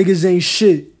 niggas ain't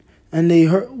shit. And they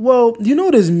heard, well, you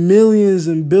know, there's millions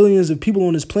and billions of people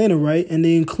on this planet, right? And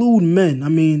they include men. I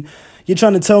mean, you're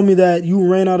trying to tell me that you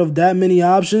ran out of that many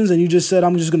options and you just said,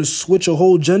 I'm just going to switch a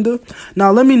whole gender?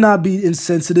 Now, let me not be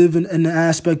insensitive in the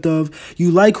aspect of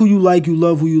you like who you like, you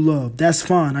love who you love. That's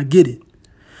fine. I get it.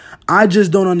 I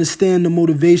just don't understand the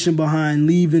motivation behind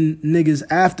leaving niggas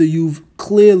after you've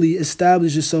clearly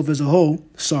established yourself as a hoe.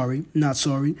 Sorry, not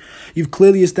sorry. You've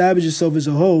clearly established yourself as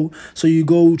a hoe, so you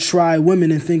go try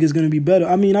women and think it's going to be better.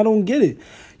 I mean, I don't get it.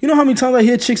 You know how many times I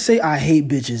hear chicks say, I hate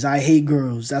bitches, I hate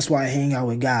girls, that's why I hang out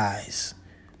with guys.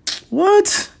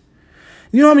 What?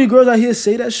 You know how many girls I hear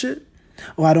say that shit?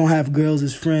 Oh, I don't have girls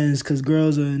as friends because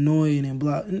girls are annoying and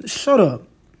blah. Shut up.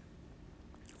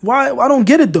 Why? I don't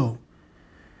get it, though.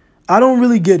 I don't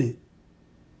really get it.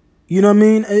 You know what I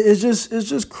mean? It's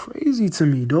just crazy to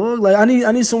me, dog. Like I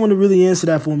need someone to really answer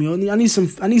that for me. I need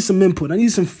some input. I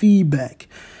need some feedback.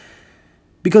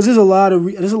 Because there's a lot of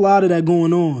that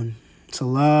going on. It's a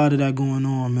lot of that going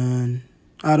on, man.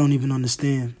 I don't even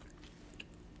understand.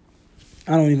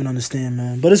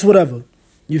 Man. But it's whatever.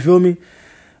 You feel me?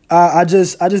 I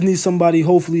just need somebody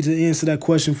hopefully to answer that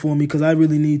question for me, because I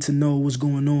really need to know what's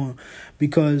going on.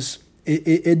 Because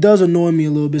it does annoy me a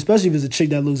little bit, especially if it's a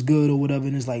chick that looks good or whatever,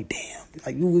 and it's like, damn,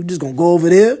 like we're just gonna go over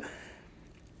there.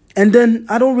 And then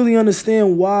I don't really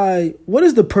understand what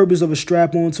is the purpose of a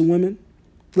strap-on to women?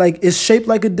 Like, it's shaped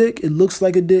like a dick, it looks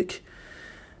like a dick,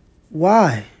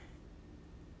 Why?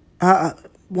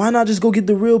 Why not just go get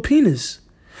the real penis?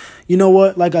 You know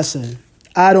what? Like I said,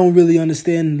 I don't really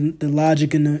understand the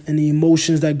logic and the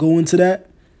emotions that go into that.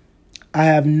 I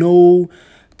have no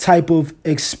type of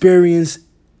experience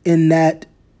in that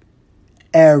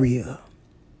area.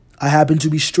 I happen to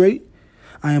be straight.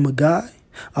 I am a guy.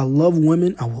 I love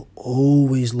women. I will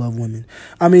always love women.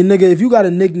 I mean, nigga, if you got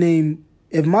a nickname,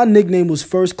 if my nickname was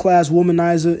First Class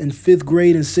Womanizer in 5th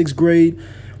grade and 6th grade,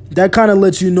 that kind of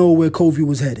lets you know where Kofi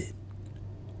was headed.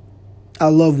 I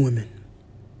love women.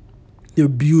 They're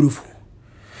beautiful.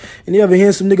 And you have a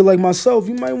handsome nigga like myself,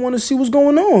 you might want to see what's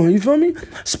going on. You feel me?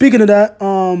 Speaking of that,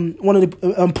 one of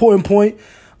the important point,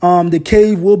 the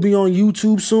cave will be on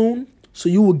YouTube soon. So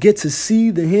you will get to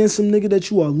see the handsome nigga that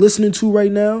you are listening to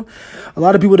right now. A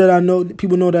lot of people that I know,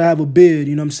 people know that I have a beard,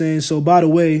 you know what I'm saying? So by the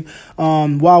way,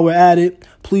 while we're at it,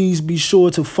 please be sure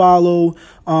to follow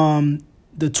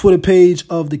the Twitter page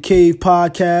of the Cave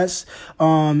Podcast,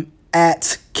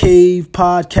 at Cave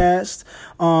Podcast.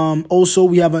 Also,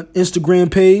 we have an Instagram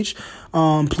page.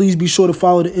 Please be sure to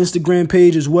follow the Instagram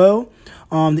page as well.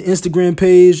 The Instagram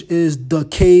page is The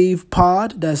Cave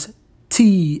Pod. That's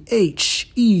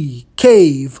THE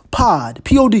Cave Pod,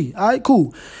 POD. All right,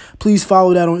 cool. Please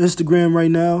follow that on Instagram right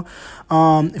now.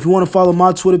 If you want to follow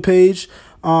my Twitter page,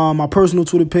 my personal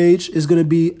Twitter page is going to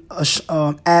be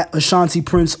at Ashanti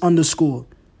Prince _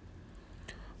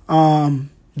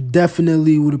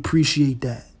 definitely would appreciate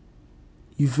that.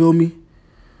 You feel me?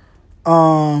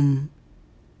 But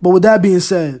with that being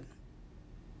said,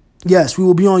 yes, we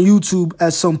will be on YouTube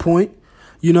at some point.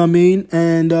 You know what I mean?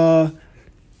 And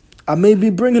I may be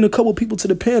bringing a couple people to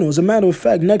the panel. As a matter of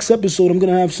fact, next episode, I'm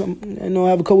going to have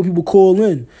have a couple people call in.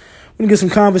 We're going to get some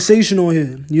conversation on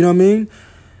here. You know what I mean?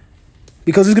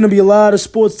 Because there's going to be a lot of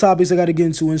sports topics I got to get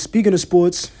into. And speaking of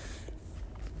sports,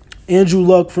 Andrew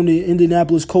Luck from the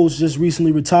Indianapolis Colts just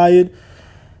recently retired.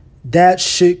 That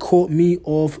shit caught me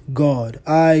off guard.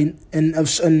 And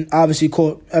obviously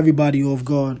caught everybody off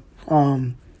guard.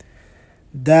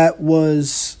 That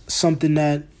was something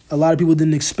that a lot of people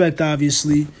didn't expect,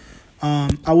 obviously.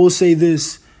 I will say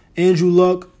this. Andrew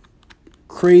Luck,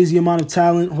 crazy amount of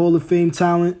talent, Hall of Fame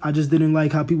talent. I just didn't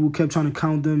like how people kept trying to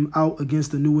count them out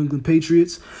against the New England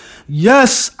Patriots.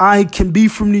 Yes, I can be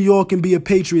from New York and be a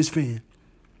Patriots fan.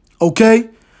 Okay?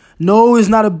 No, I'm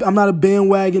not a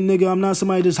bandwagon nigga. I'm not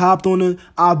somebody just hopped on it.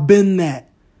 I've been that.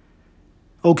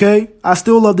 Okay? I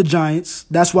still love the Giants.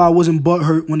 That's why I wasn't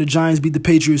butthurt when the Giants beat the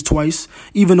Patriots twice.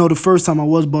 Even though the first time I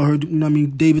was butthurt, you know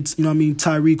what I mean?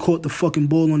 Tyree caught the fucking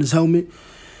ball on his helmet.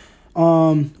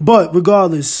 But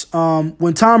regardless,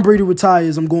 when Tom Brady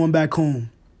retires, I'm going back home.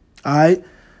 All right?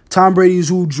 Tom Brady is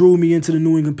who drew me into the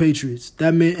New England Patriots.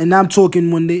 That man, and I'm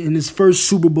talking in his first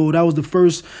Super Bowl. That was the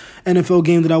first NFL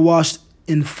game that I watched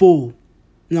in full.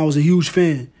 And I was a huge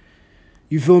fan.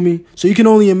 You feel me? So you can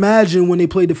only imagine when they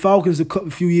played the Falcons a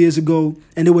few years ago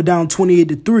and they were down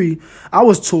 28-3. I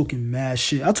was talking mad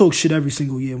shit. I talk shit every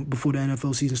single year before the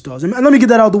NFL season starts. And let me get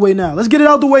that out the way now. Let's get it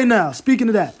out the way now. Speaking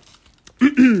of that.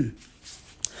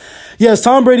 Yes,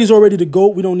 Tom Brady's already the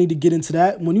GOAT. We don't need to get into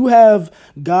that. When you have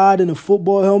God in a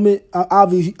football helmet,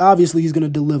 obviously he's going to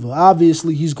deliver.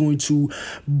 Obviously he's going to,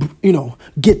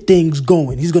 get things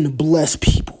going. He's going to bless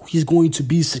people. He's going to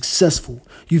be successful.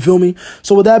 You feel me?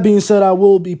 So with that being said, I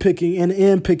will be picking and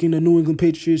am picking the New England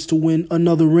Patriots to win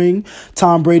another ring.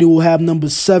 Tom Brady will have number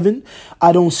 7.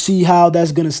 I don't see how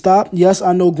that's going to stop. Yes,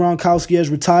 I know Gronkowski has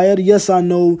retired. Yes, I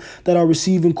know that our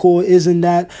receiving core isn't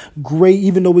that great,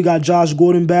 even though we got Josh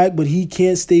Gordon back, but he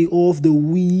can't stay off the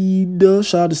weed.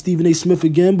 Shout out to Stephen A. Smith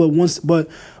again. But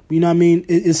you know what I mean?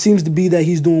 It seems to be that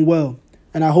he's doing well.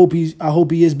 And I hope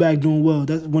he is back doing well.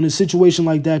 When a situation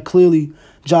like that, clearly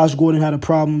Josh Gordon had a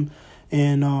problem.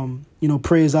 And,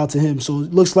 prayers out to him. So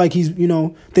it looks like things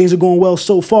are going well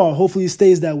so far. Hopefully it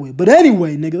stays that way. But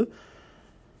anyway, nigga,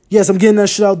 yes, I'm getting that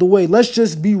shit out the way. Let's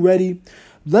just be ready.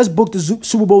 Let's book the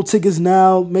Super Bowl tickets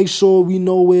now. Make sure we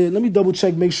know where. Let me double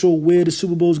check, make sure where the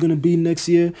Super Bowl is going to be next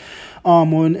year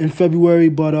or in February.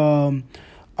 But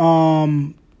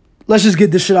let's just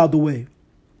get this shit out the way.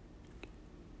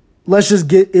 Let's just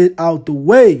get it out the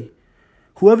way.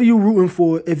 Whoever you're rooting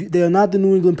for, if they're not the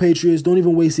New England Patriots, don't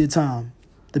even waste your time.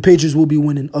 The Patriots will be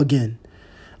winning again.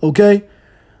 Okay?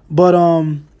 But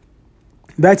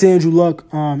back to Andrew Luck.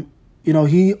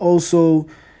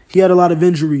 He had a lot of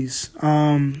injuries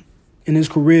in his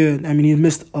career. I mean, he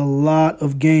missed a lot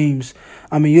of games.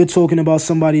 I mean, you're talking about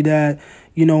somebody that,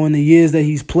 in the years that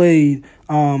he's played,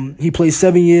 he played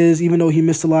 7 years, even though he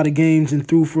missed a lot of games and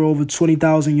threw for over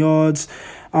 20,000 yards.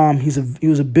 He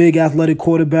was a big athletic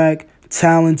quarterback.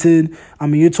 talented. I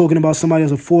mean, you're talking about somebody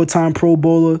that's a 4-time Pro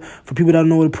Bowler. For people that don't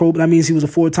know what that means, he was a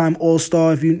 4-time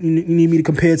All-Star. If you need me to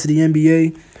compare it to the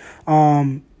NBA,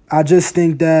 I just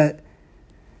think that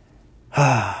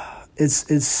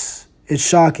it's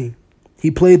shocking.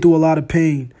 He played through a lot of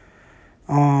pain,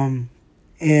 and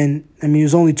I mean, he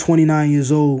was only 29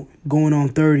 years old, going on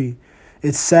 30.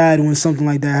 It's sad when something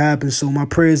like that happens. So my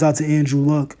prayers out to Andrew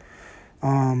Luck.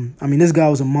 I mean, this guy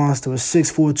was a monster, a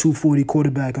 6'4", 240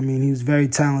 quarterback. I mean, he was very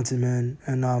talented, man.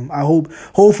 And I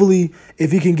hopefully,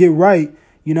 if he can get right,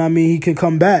 you know what I mean, he can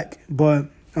come back. But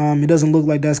it doesn't look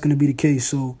like that's going to be the case.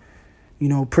 So, you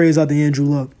know, prayers out to Andrew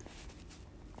Luck.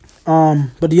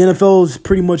 But the NFL is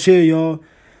pretty much here, y'all.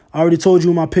 I already told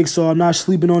you my picks, so I'm not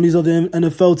sleeping on these other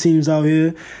NFL teams out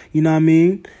here. You know what I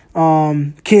mean?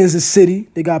 Kansas City,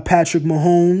 they got Patrick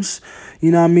Mahomes.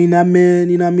 You know what I mean? That man,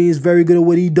 you know what I mean, is very good at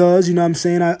what he does. You know what I'm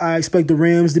saying? I expect the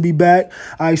Rams to be back.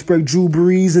 I expect Drew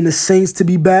Brees and the Saints to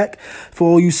be back. For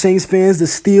all you Saints fans, the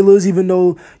Steelers, even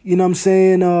though, you know what I'm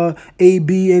saying,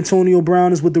 AB, Antonio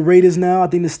Brown is with the Raiders now. I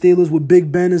think the Steelers with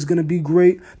Big Ben is going to be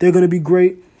great. They're going to be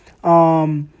great.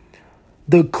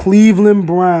 The Cleveland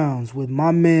Browns with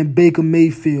my man Baker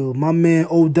Mayfield, my man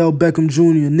Odell Beckham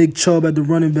Jr., Nick Chubb at the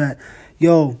running back.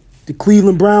 Yo, the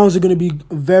Cleveland Browns are going to be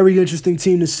a very interesting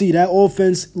team to see. That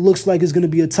offense looks like it's going to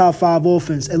be a top 5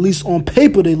 offense. At least on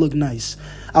paper, they look nice.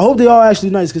 I hope they are actually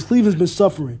nice because Cleveland's been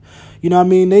suffering. You know what I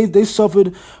mean? They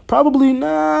suffered probably,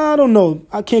 I don't know.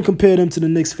 I can't compare them to the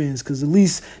Knicks fans because at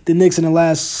least the Knicks in the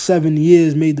last 7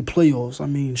 years made the playoffs. I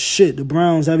mean, shit, the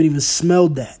Browns haven't even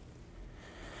smelled that.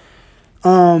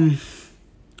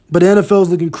 But the NFL's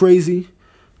looking crazy.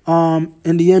 And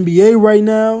the NBA right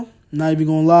now, not even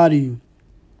going to lie to you.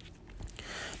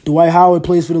 Dwight Howard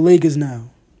plays for the Lakers now.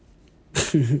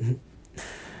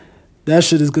 That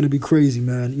shit is going to be crazy,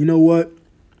 man. You know what?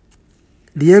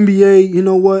 The NBA, you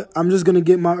know what? I'm just going to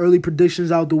get my early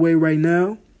predictions out the way right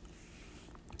now.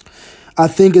 I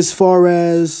think as far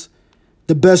as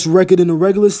the best record in the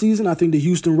regular season, I think the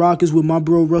Houston Rockets with my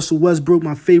bro Russell Westbrook,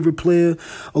 my favorite player,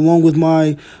 along with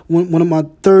my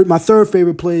third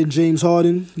favorite player, James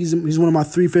Harden. He's one of my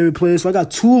 3 favorite players. So I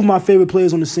got 2 of my favorite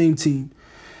players on the same team.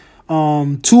 2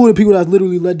 of the people that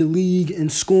literally led the league in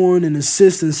scoring and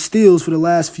assists and steals for the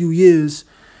last few years.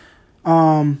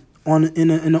 In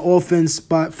the offense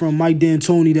from Mike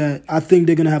D'Antoni, that I think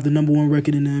they're gonna have the number 1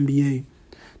 record in the NBA.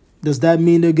 Does that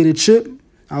mean they'll get a chip?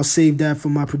 I'll save that for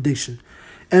my prediction.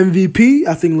 MVP,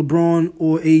 I think LeBron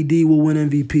or AD will win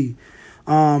MVP.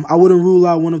 I wouldn't rule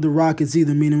out one of the Rockets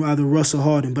either, meaning either Russ or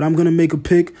Harden. But I'm going to make a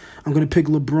pick. I'm going to pick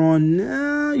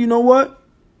LeBron. You know what?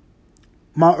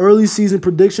 My early season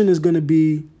prediction is going to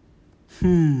be,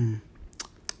 I'm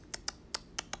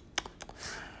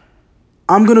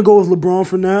going to go with LeBron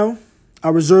for now. I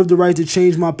reserve the right to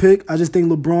change my pick. I just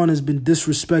think LeBron has been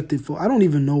disrespected I don't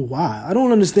even know why. I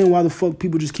don't understand why the fuck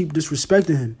people just keep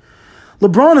disrespecting him.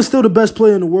 LeBron is still the best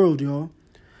player in the world, y'all.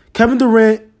 Kevin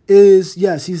Durant is,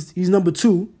 yes, he's number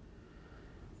 2.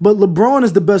 But LeBron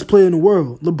is the best player in the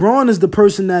world. LeBron is the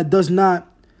person that does not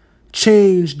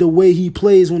change the way he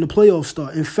plays when the playoffs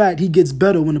start. In fact, he gets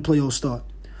better when the playoffs start.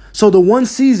 So the one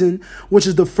season, which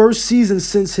is the first season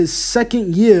since his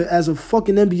 2nd year as a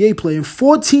fucking NBA player, in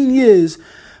 14 years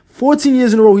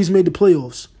in a row, he's made the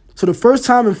playoffs. So the first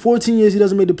time in 14 years he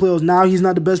doesn't make the playoffs. Now he's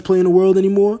not the best player in the world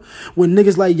anymore. When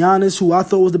niggas like Giannis, who I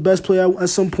thought was the best player at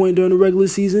some point during the regular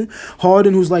season,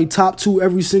 Harden, who's like top 2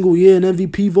 every single year in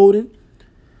MVP voting.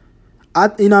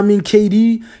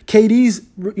 KD's,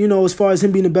 you know, as far as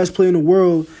him being the best player in the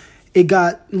world, it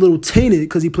got a little tainted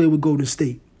because he played with Golden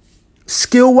State.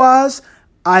 Skill-wise,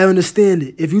 I understand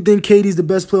it. If you think KD's the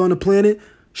best player on the planet,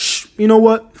 you know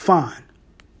what? Fine.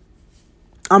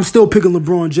 I'm still picking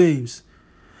LeBron James.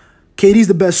 KD's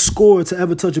the best scorer to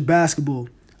ever touch a basketball.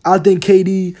 I think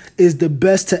KD is the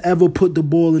best to ever put the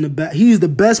ball in the basket. He's the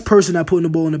best person at putting the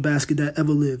ball in the basket that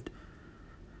ever lived.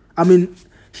 I mean,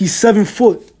 he's 7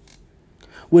 foot.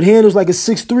 With handles like a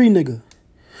 6'3" nigga.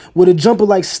 With a jumper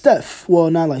like Steph. Well,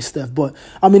 not like Steph, but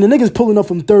I mean, the nigga's pulling up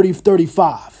from 30,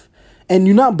 35. And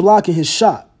you're not blocking his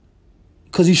shot.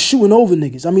 Because he's shooting over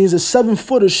niggas. I mean, he's a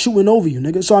 7-footer shooting over you,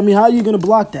 nigga. So, I mean, how are you going to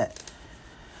block that?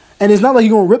 And it's not like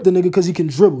you're going to rip the nigga because he can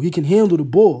dribble. He can handle the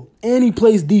ball. And he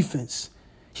plays defense.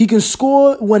 He can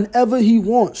score whenever he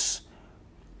wants.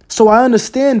 So I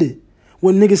understand it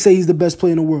when niggas say he's the best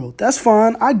player in the world. That's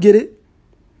fine. I get it.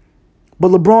 But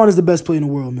LeBron is the best player in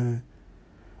the world, man.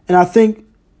 And I think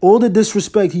all the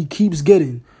disrespect he keeps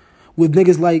getting with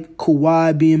niggas like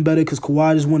Kawhi being better because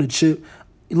Kawhi just won a chip.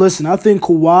 Listen, I think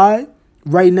Kawhi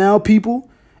right now, people,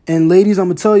 and ladies, I'm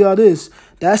going to tell y'all this.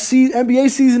 That NBA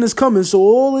season is coming, so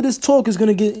all of this talk is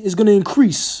going to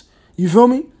increase. You feel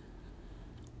me?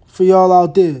 For y'all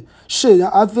out there. Shit,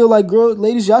 I feel like,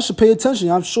 ladies, y'all should pay attention.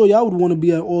 I'm sure y'all would want to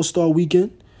be at All-Star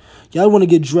Weekend. Y'all want to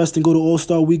get dressed and go to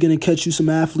All-Star Weekend and catch you some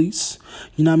athletes.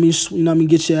 You know what I mean? You know what I mean?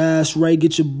 Get your ass right,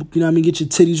 get your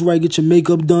titties right, get your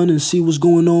makeup done and see what's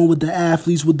going on with the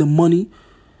athletes, with the money.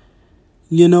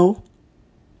 You know?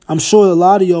 I'm sure a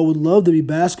lot of y'all would love to be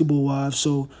basketball wives,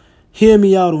 so hear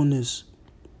me out on this.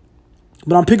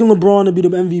 But I'm picking LeBron to be the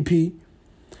MVP.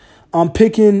 I'm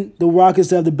picking the Rockets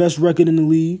to have the best record in the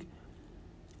league.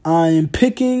 I am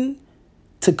picking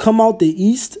to come out the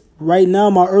East. Right now,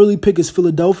 my early pick is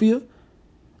Philadelphia.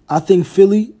 I think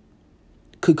Philly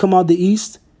could come out the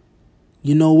East.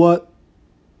 You know what?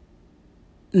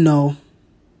 No.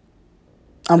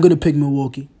 I'm going to pick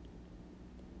Milwaukee.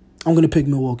 I'm going to pick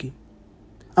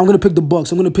the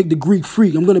Bucks. I'm going to pick the Greek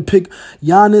Freak. I'm going to pick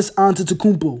Giannis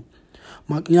Antetokounmpo.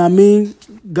 You know what I mean?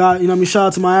 God, you know what I mean? Shout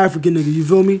out to my African nigga, you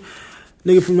feel me?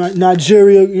 Nigga from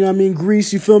Nigeria, you know what I mean?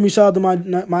 Greece, you feel me? Shout out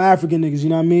to my African niggas, you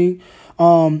know what I mean?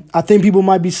 I think people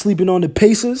might be sleeping on the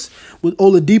Pacers with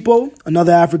Oladipo,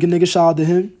 another African nigga. Shout out to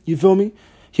him, you feel me?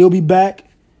 He'll be back.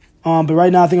 But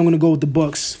right now I think I'm going to go with the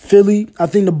Bucks. Philly, I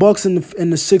think the Bucks and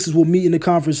the Sixers will meet in the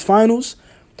conference finals.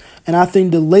 And I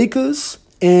think the Lakers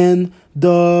and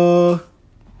the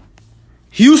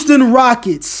Houston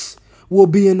Rockets will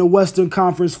be in the Western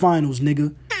Conference Finals,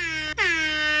 nigga.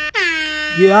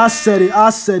 Yeah, I said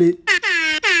it.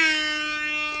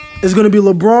 It's going to be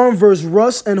LeBron versus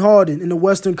Russ and Harden in the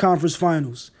Western Conference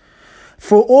Finals.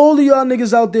 For all of y'all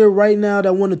niggas out there right now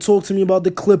that want to talk to me about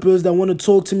the Clippers, that want to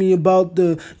talk to me about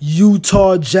the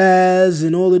Utah Jazz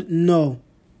and all that, no.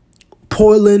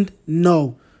 Portland,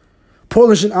 no.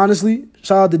 Portland should, honestly,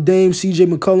 shout out to Dame,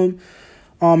 CJ McCollum,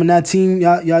 and that team.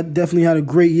 Y'all definitely had a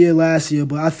great year last year,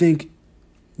 but I think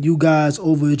you guys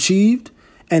overachieved,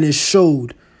 and it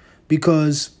showed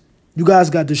because you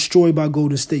guys got destroyed by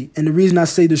Golden State. And the reason I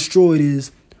say destroyed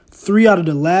is 3 out of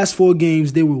the last 4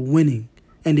 games they were winning,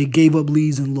 and they gave up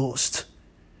leads and lost.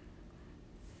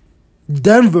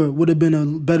 Denver would have been a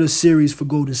better series for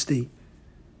Golden State.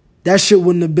 That shit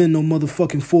wouldn't have been no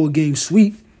motherfucking 4-game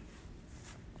sweep.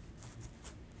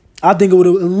 I think it would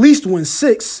have at least won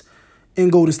 6 in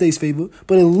Golden State's favor,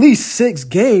 but at least 6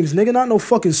 games, nigga, not no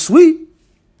fucking sweep.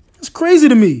 That's crazy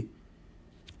to me.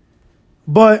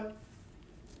 But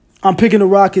I'm picking the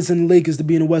Rockets and the Lakers to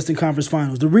be in the Western Conference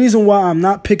Finals. The reason why I'm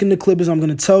not picking the Clippers, I'm going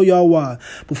to tell y'all why.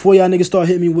 Before y'all niggas start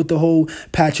hitting me with the whole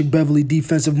Patrick Beverly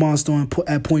defensive monster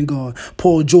at point guard,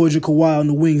 Paul George and Kawhi on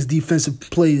the wings, defensive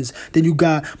players. Then you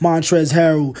got Montrezl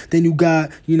Harrell. Then you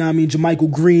got, you know what I mean, JaMychal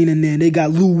Green in there. They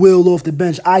got Lou Will off the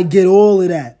bench. I get all of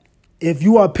that. If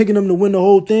you are picking them to win the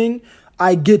whole thing,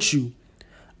 I get you.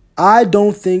 I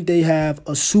don't think they have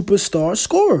a superstar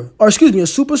scorer. Or excuse me, a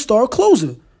superstar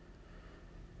closer.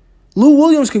 Lou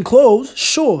Williams can close,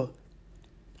 sure.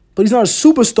 But he's not a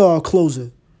superstar closer.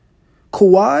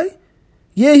 Kawhi?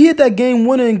 Yeah, he hit that game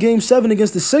winner in Game 7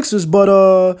 against the Sixers, but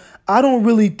I don't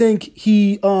really think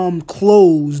he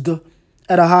closed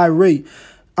at a high rate.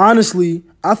 Honestly,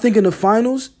 I think in the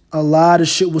finals, a lot of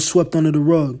shit was swept under the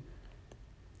rug.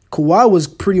 Kawhi was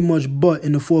pretty much butt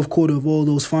in the fourth quarter of all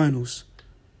those finals.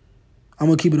 I'm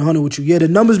going to keep it 100 with you. Yeah, the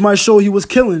numbers might show he was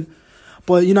killing.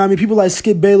 But, you know what I mean? People like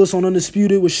Skip Bayless on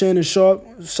Undisputed with Shannon Sharp.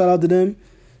 Shout out to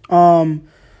them.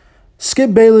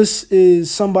 Skip Bayless is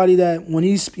somebody that when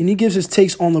he gives his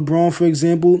takes on LeBron, for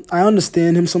example, I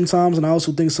understand him sometimes, and I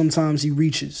also think sometimes he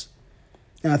reaches.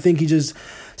 And I think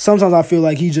sometimes I feel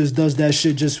like he just does that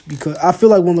shit just because. I feel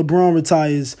like when LeBron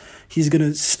retires, he's going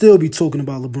to still be talking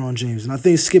about LeBron James. And I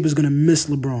think Skip is going to miss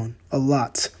LeBron a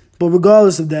lot. But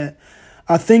regardless of that,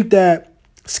 I think that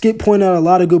Skip pointed out a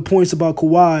lot of good points about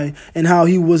Kawhi and how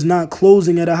he was not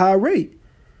closing at a high rate.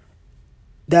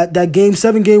 That Game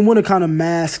 7 game winner kind of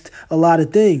masked a lot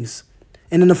of things.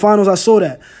 And in the finals, I saw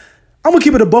that. I'm going to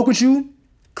keep it a buck with you.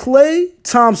 Klay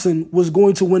Thompson was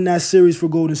going to win that series for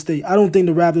Golden State. I don't think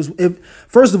the Raptors...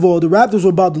 First of all, the Raptors were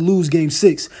about to lose Game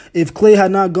 6 if Klay had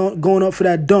not gone up for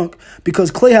that dunk because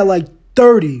Klay had like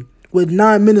 30 with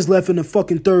 9 minutes left in the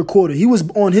fucking third quarter. He was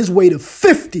on his way to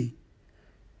 50.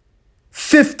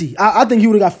 50. I think he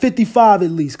would have got 55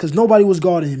 at least because nobody was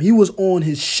guarding him. He was on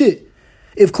his shit.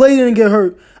 If Klay didn't get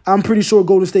hurt, I'm pretty sure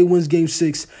Golden State wins Game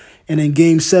 6. And then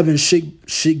Game 7,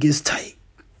 shit gets tight.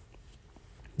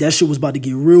 That shit was about to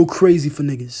get real crazy for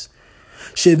niggas.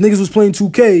 Shit, if niggas was playing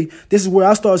 2K, this is where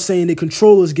I start saying their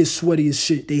controllers get sweaty as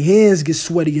shit. Their hands get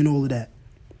sweaty and all of that.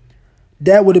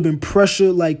 That would have been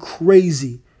pressure like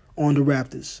crazy on the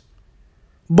Raptors.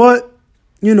 But,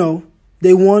 you know,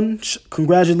 they won.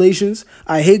 Congratulations.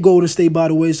 I hate Golden State, by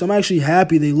the way, so I'm actually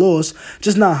happy they lost.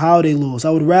 Just not how they lost. I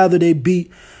would rather they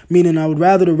beat Meaning I would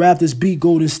rather the Raptors beat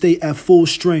Golden State at full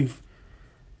strength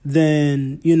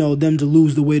than, them to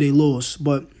lose the way they lost.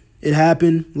 But it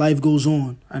happened. Life goes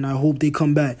on. And I hope they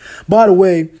come back. By the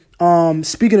way,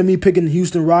 speaking of me picking the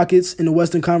Houston Rockets in the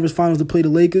Western Conference Finals to play the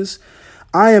Lakers,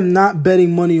 I am not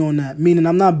betting money on that. Meaning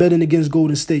I'm not betting against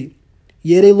Golden State.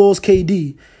 Yeah, they lost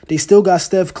KD. They still got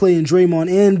Steph, Clay, and Draymond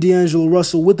and D'Angelo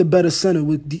Russell with the better center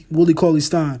with Willie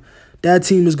Cauley-Stein. That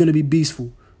team is going to be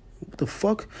beastful. What the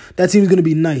fuck? That team is going to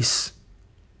be nice.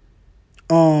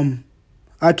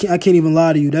 I can't even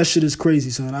lie to you. That shit is crazy,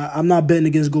 son. I'm not betting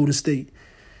against Golden State.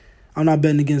 I'm not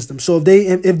betting against them. So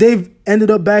if they've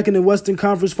ended up back in the Western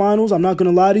Conference Finals, I'm not going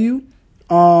to lie to you.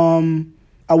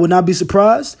 I would not be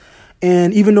surprised.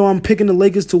 And even though I'm picking the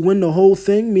Lakers to win the whole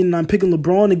thing, meaning I'm picking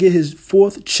LeBron to get his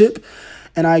 4th chip,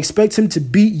 and I expect him to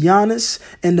beat Giannis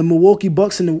and the Milwaukee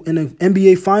Bucks in the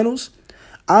NBA Finals,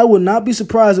 I would not be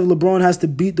surprised if LeBron has to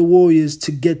beat the Warriors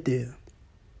to get there.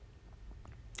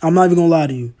 I'm not even going to lie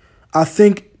to you. I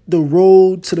think the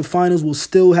road to the finals will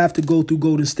still have to go through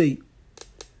Golden State.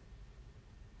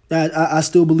 I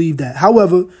still believe that.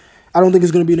 However, I don't think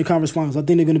it's going to be in the conference finals. I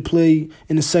think they're going to play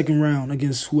in the second round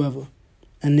against whoever.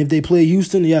 And if they play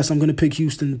Houston, yes, I'm going to pick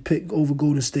Houston to pick over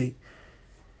Golden State.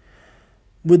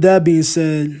 With that being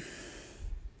said,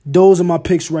 those are my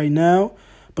picks right now.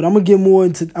 But I'm gonna get more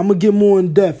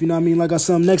in depth. You know what I mean? Like I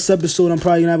said, next episode, I'm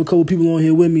probably gonna have a couple people on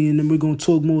here with me, and then we're gonna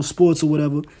talk more sports or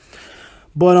whatever.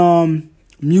 But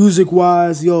music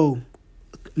wise, Young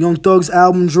Thug's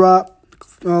album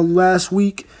dropped last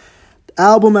week. The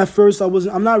album at first,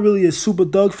 I'm not really a super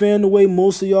Thug fan the way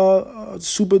most of y'all are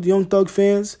super Young Thug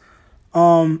fans.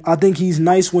 I think he's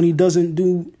nice when he doesn't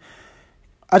do.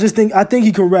 I think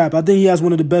he can rap. I think he has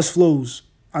one of the best flows.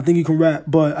 I think he can rap,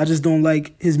 but I just don't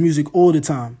like his music all the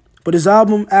time. But his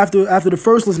album, after the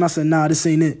first listen, I said, nah, this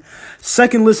ain't it.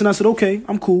 Second listen, I said, okay,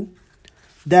 I'm cool.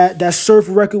 That Surf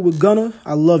record with Gunna,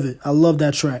 I love it. I love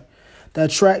that track.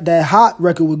 That Hot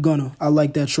record with Gunna, I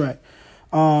like that track.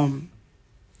 You know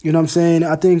what I'm saying?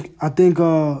 I think.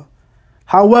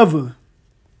 However,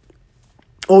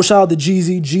 shout out to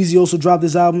Jeezy. Jeezy also dropped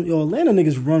this album. Atlanta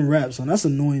niggas run rap, son. That's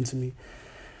annoying to me.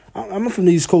 I'm from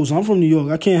the East Coast. I'm from New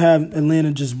York. I can't have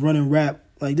Atlanta just running rap.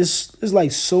 Like this. There's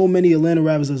like so many Atlanta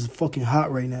rappers that's fucking hot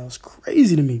right now. It's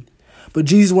crazy to me. But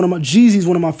Jeezy's one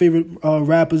of my favorite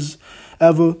rappers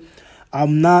ever.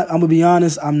 I'm gonna be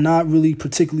honest. I'm not really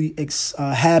particularly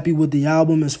happy with the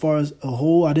album as far as a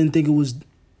whole. I didn't think it was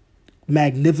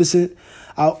magnificent.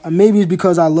 Maybe it's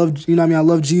because I love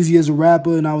Jeezy as a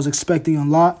rapper, and I was expecting a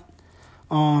lot.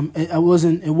 It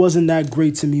wasn't that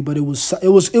great to me, but it was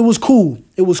cool.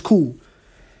 It was cool.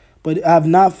 But I've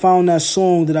not found that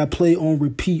song that I play on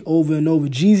repeat over and over.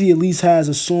 Jeezy at least has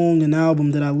a song and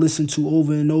album that I listen to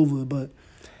over and over, but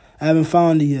I haven't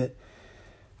found it yet.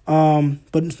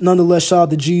 But nonetheless, shout out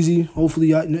to Jeezy. Hopefully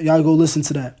y'all go listen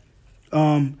to that.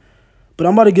 But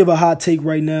I'm about to give a hot take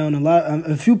right now, and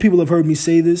a few people have heard me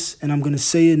say this, and I'm gonna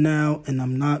say it now, and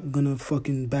I'm not gonna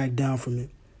fucking back down from it.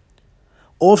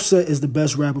 Offset is the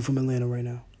best rapper from Atlanta right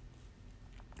now.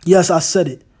 Yes, I said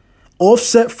it.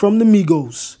 Offset from the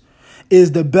Migos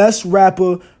is the best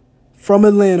rapper from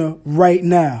Atlanta right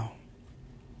now.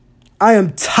 I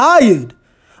am tired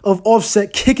of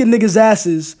Offset kicking niggas'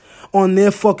 asses on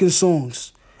their fucking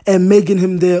songs and making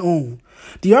him their own.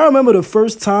 Do y'all remember the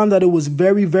first time that it was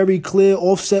very, very clear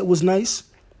Offset was nice?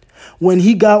 When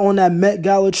he got on that Met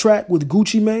Gala track with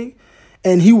Gucci Mane,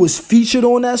 and he was featured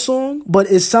on that song, but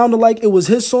it sounded like it was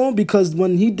his song because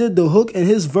when he did the hook and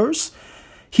his verse,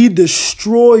 he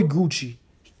destroyed Gucci.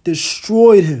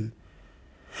 Destroyed him.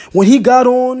 When he got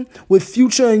on with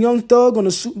Future and Young Thug on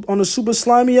the Super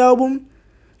Slimy album,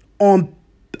 on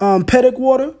Pedic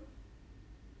Water,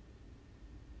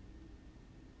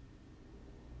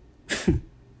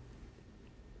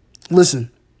 listen,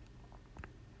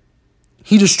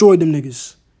 he destroyed them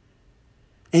niggas.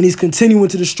 And he's continuing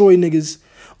to destroy niggas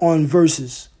on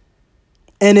verses.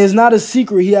 And it's not a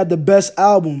secret he had the best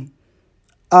album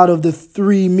out of the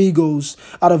three Migos,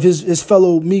 out of his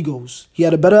fellow Migos. He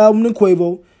had a better album than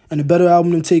Quavo and a better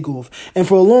album than Takeoff. And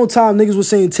for a long time, niggas were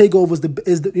saying Takeoff he's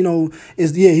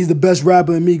the best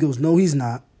rapper in Migos. No, he's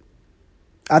not.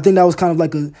 I think that was kind of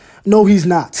like no, he's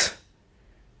not.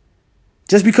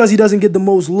 Just because he doesn't get the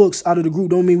most looks out of the group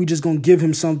don't mean we just gonna give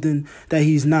him something that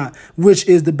he's not, which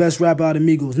is the best rapper out of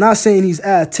Migos. Not saying he's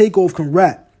ass. Takeoff can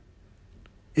rap.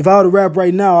 If I were to rap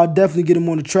right now, I'd definitely get him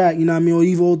on the track, you know what I mean, or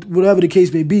even whatever the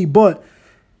case may be. But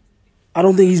I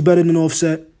don't think he's better than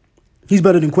Offset. He's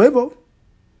better than Quavo.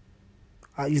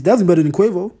 He's definitely better than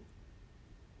Quavo.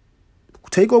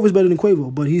 Takeoff is better than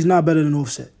Quavo, but he's not better than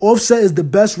Offset. Offset is the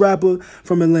best rapper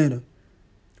from Atlanta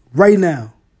right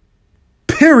now.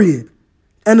 Period.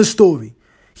 End of story.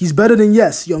 He's better than,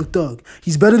 yes, Young Thug.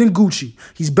 He's better than Gucci.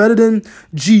 He's better than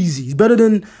Jeezy. He's better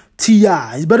than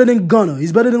T.I. He's better than Gunna.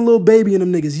 He's better than Lil Baby and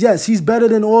them niggas. Yes, he's better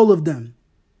than all of them.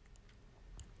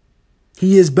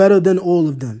 He is better than all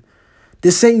of them.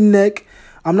 This ain't neck.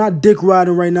 I'm not dick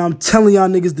riding right now. I'm telling y'all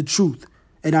niggas the truth.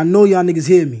 And I know y'all niggas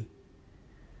hear me.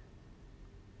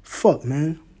 Fuck,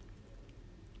 man.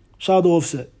 Shout out to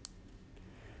Offset.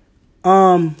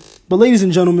 But ladies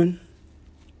and gentlemen,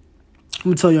 I'm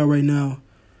going to tell y'all right now,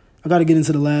 I got to get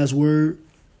into the last word.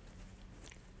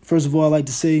 First of all, I'd like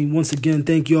to say once again,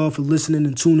 thank y'all for listening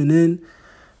and tuning in.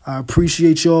 I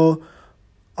appreciate y'all.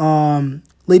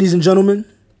 Ladies and gentlemen,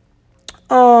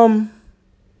 last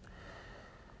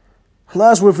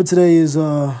word for today is,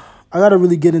 I got to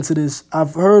really get into this.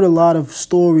 I've heard a lot of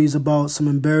stories about some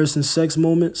embarrassing sex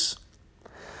moments.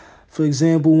 For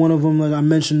example, one of them, like I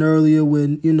mentioned earlier,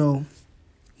 when, niggas,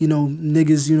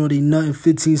 they nut in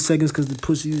 15 seconds because the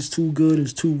pussy is too good,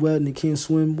 it's too wet, and they can't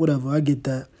swim. Whatever, I get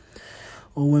that.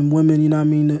 Or when women,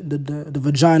 the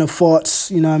vagina farts,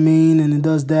 and it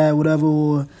does that, whatever.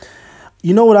 Or,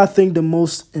 you know what I think the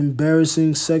most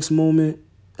embarrassing sex moment,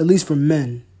 at least for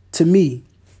men, to me,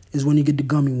 is when you get the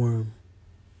gummy worm.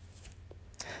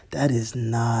 That is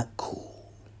not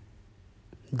cool.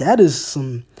 That is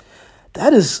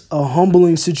a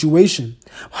humbling situation.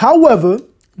 However,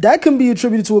 that can be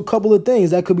attributed to a couple of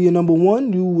things. That could be a number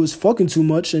one, you was fucking too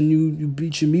much and you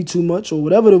beat your meat too much or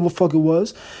whatever the fuck it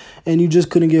was, and you just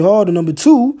couldn't get hard. Or number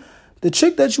two, the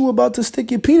chick that you were about to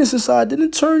stick your penis inside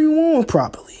didn't turn you on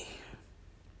properly.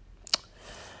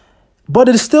 But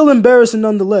it's still embarrassing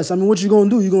nonetheless. I mean, what you gonna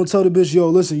do? You gonna tell the bitch, yo,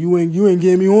 listen, you ain't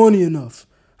getting me horny enough.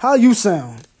 How you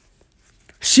sound?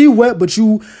 She wet, but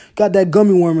you got that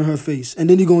gummy worm in her face. And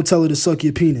then you gonna tell her to suck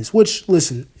your penis. Which,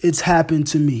 listen, it's happened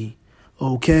to me.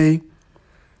 Okay?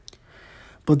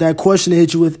 But that question to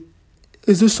hit you with,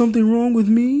 is there something wrong with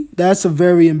me? That's a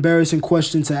very embarrassing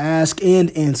question to ask and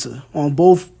answer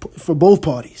for both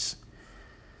parties.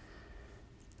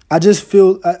 I just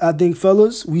feel, I think,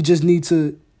 fellas, we just need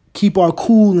to keep our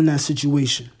cool in that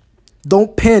situation.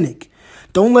 Don't panic.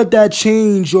 Don't let that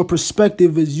change your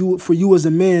perspective for you as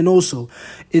a man also.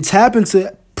 It's happened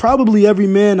to probably every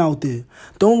man out there.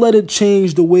 Don't let it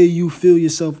change the way you feel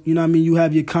yourself. You know what I mean? You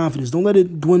have your confidence. Don't let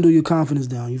it dwindle your confidence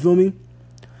down. You feel me?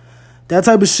 That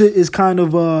type of shit is kind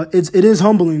of, it is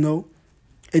humbling though.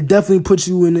 It definitely puts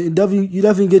you in, you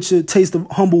definitely get your taste of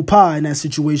humble pie in that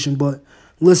situation. But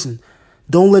listen,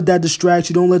 don't let that distract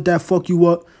you. Don't let that fuck you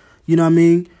up. You know what I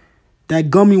mean? That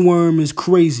gummy worm is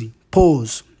crazy.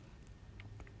 Pause.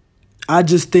 I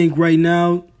just think right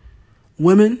now,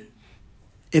 women,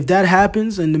 if that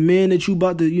happens and the man that you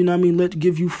about to, let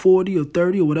give you 40 or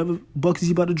 30 or whatever bucks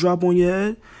he's about to drop on your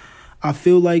head, I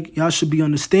feel like y'all should be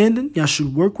understanding. Y'all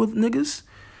should work with niggas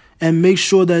and make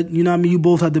sure that, you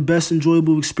both have the best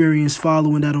enjoyable experience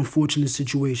following that unfortunate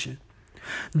situation.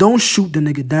 Don't shoot the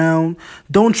nigga down.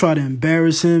 Don't try to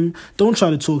embarrass him. Don't try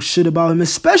to talk shit about him,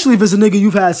 especially if it's a nigga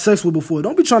you've had sex with before.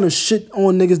 Don't be trying to shit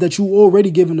on niggas that you already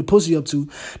giving the pussy up to.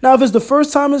 Now, if it's the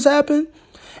first time it's happened,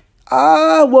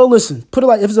 well, listen, put it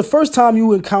like, if it's the first time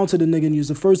you encountered a nigga and it's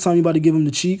the first time you about to give him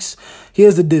the cheeks,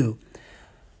 here's the deal.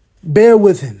 Bear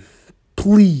with him,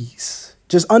 please.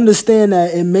 Just understand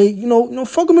that it may,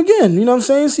 fuck him again. You know what I'm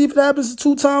saying? See if it happens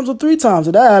 2 times or 3 times.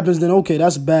 If that happens, then okay,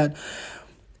 that's bad.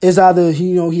 It's either,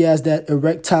 he has that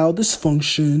erectile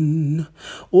dysfunction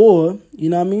or,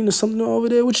 there's something over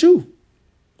there with you.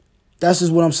 That's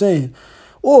just what I'm saying.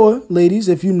 Or, ladies,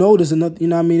 if you notice another,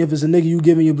 if it's a nigga you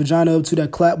giving your vagina up to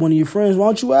that clap one of your friends, why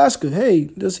don't you ask her,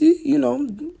 hey, does he,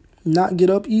 not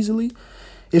get up easily?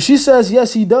 If she says,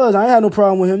 yes, he does, I ain't had no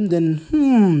problem with him,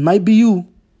 then, might be you.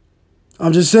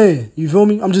 I'm just saying. You feel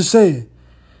me? I'm just saying.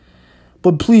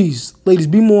 But please, ladies,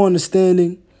 be more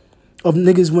understanding of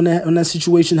niggas when that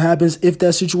situation happens, if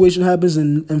that situation happens,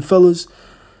 and fellas,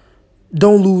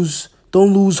 don't lose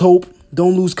hope,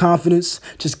 don't lose confidence,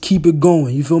 just keep it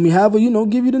going. You feel me? Have her,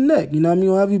 give you the neck. You know what I mean?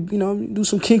 Or have you, do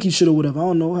some kinky shit or whatever. I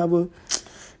don't know. Have her,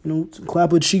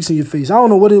 clap her cheeks in your face. I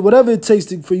don't know whatever it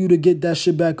takes for you to get that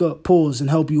shit back up, pause, and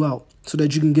help you out so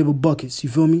that you can give her buckets. You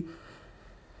feel me?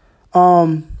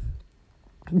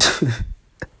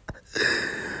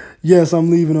 Yes, I'm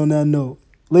leaving on that note.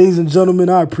 Ladies and gentlemen,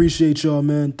 I appreciate y'all,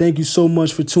 man. Thank you so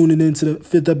much for tuning in to the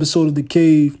 5th episode of The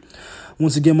Cave.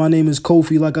 Once again, my name is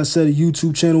Kofi. Like I said, a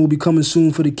YouTube channel will be coming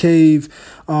soon for The Cave.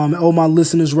 All my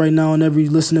listeners right now on every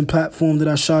listening platform that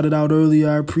I shouted out earlier,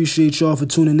 I appreciate y'all for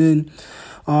tuning in.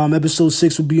 Episode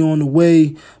 6 will be on the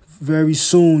way very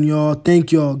soon, y'all.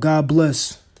 Thank y'all. God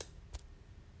bless.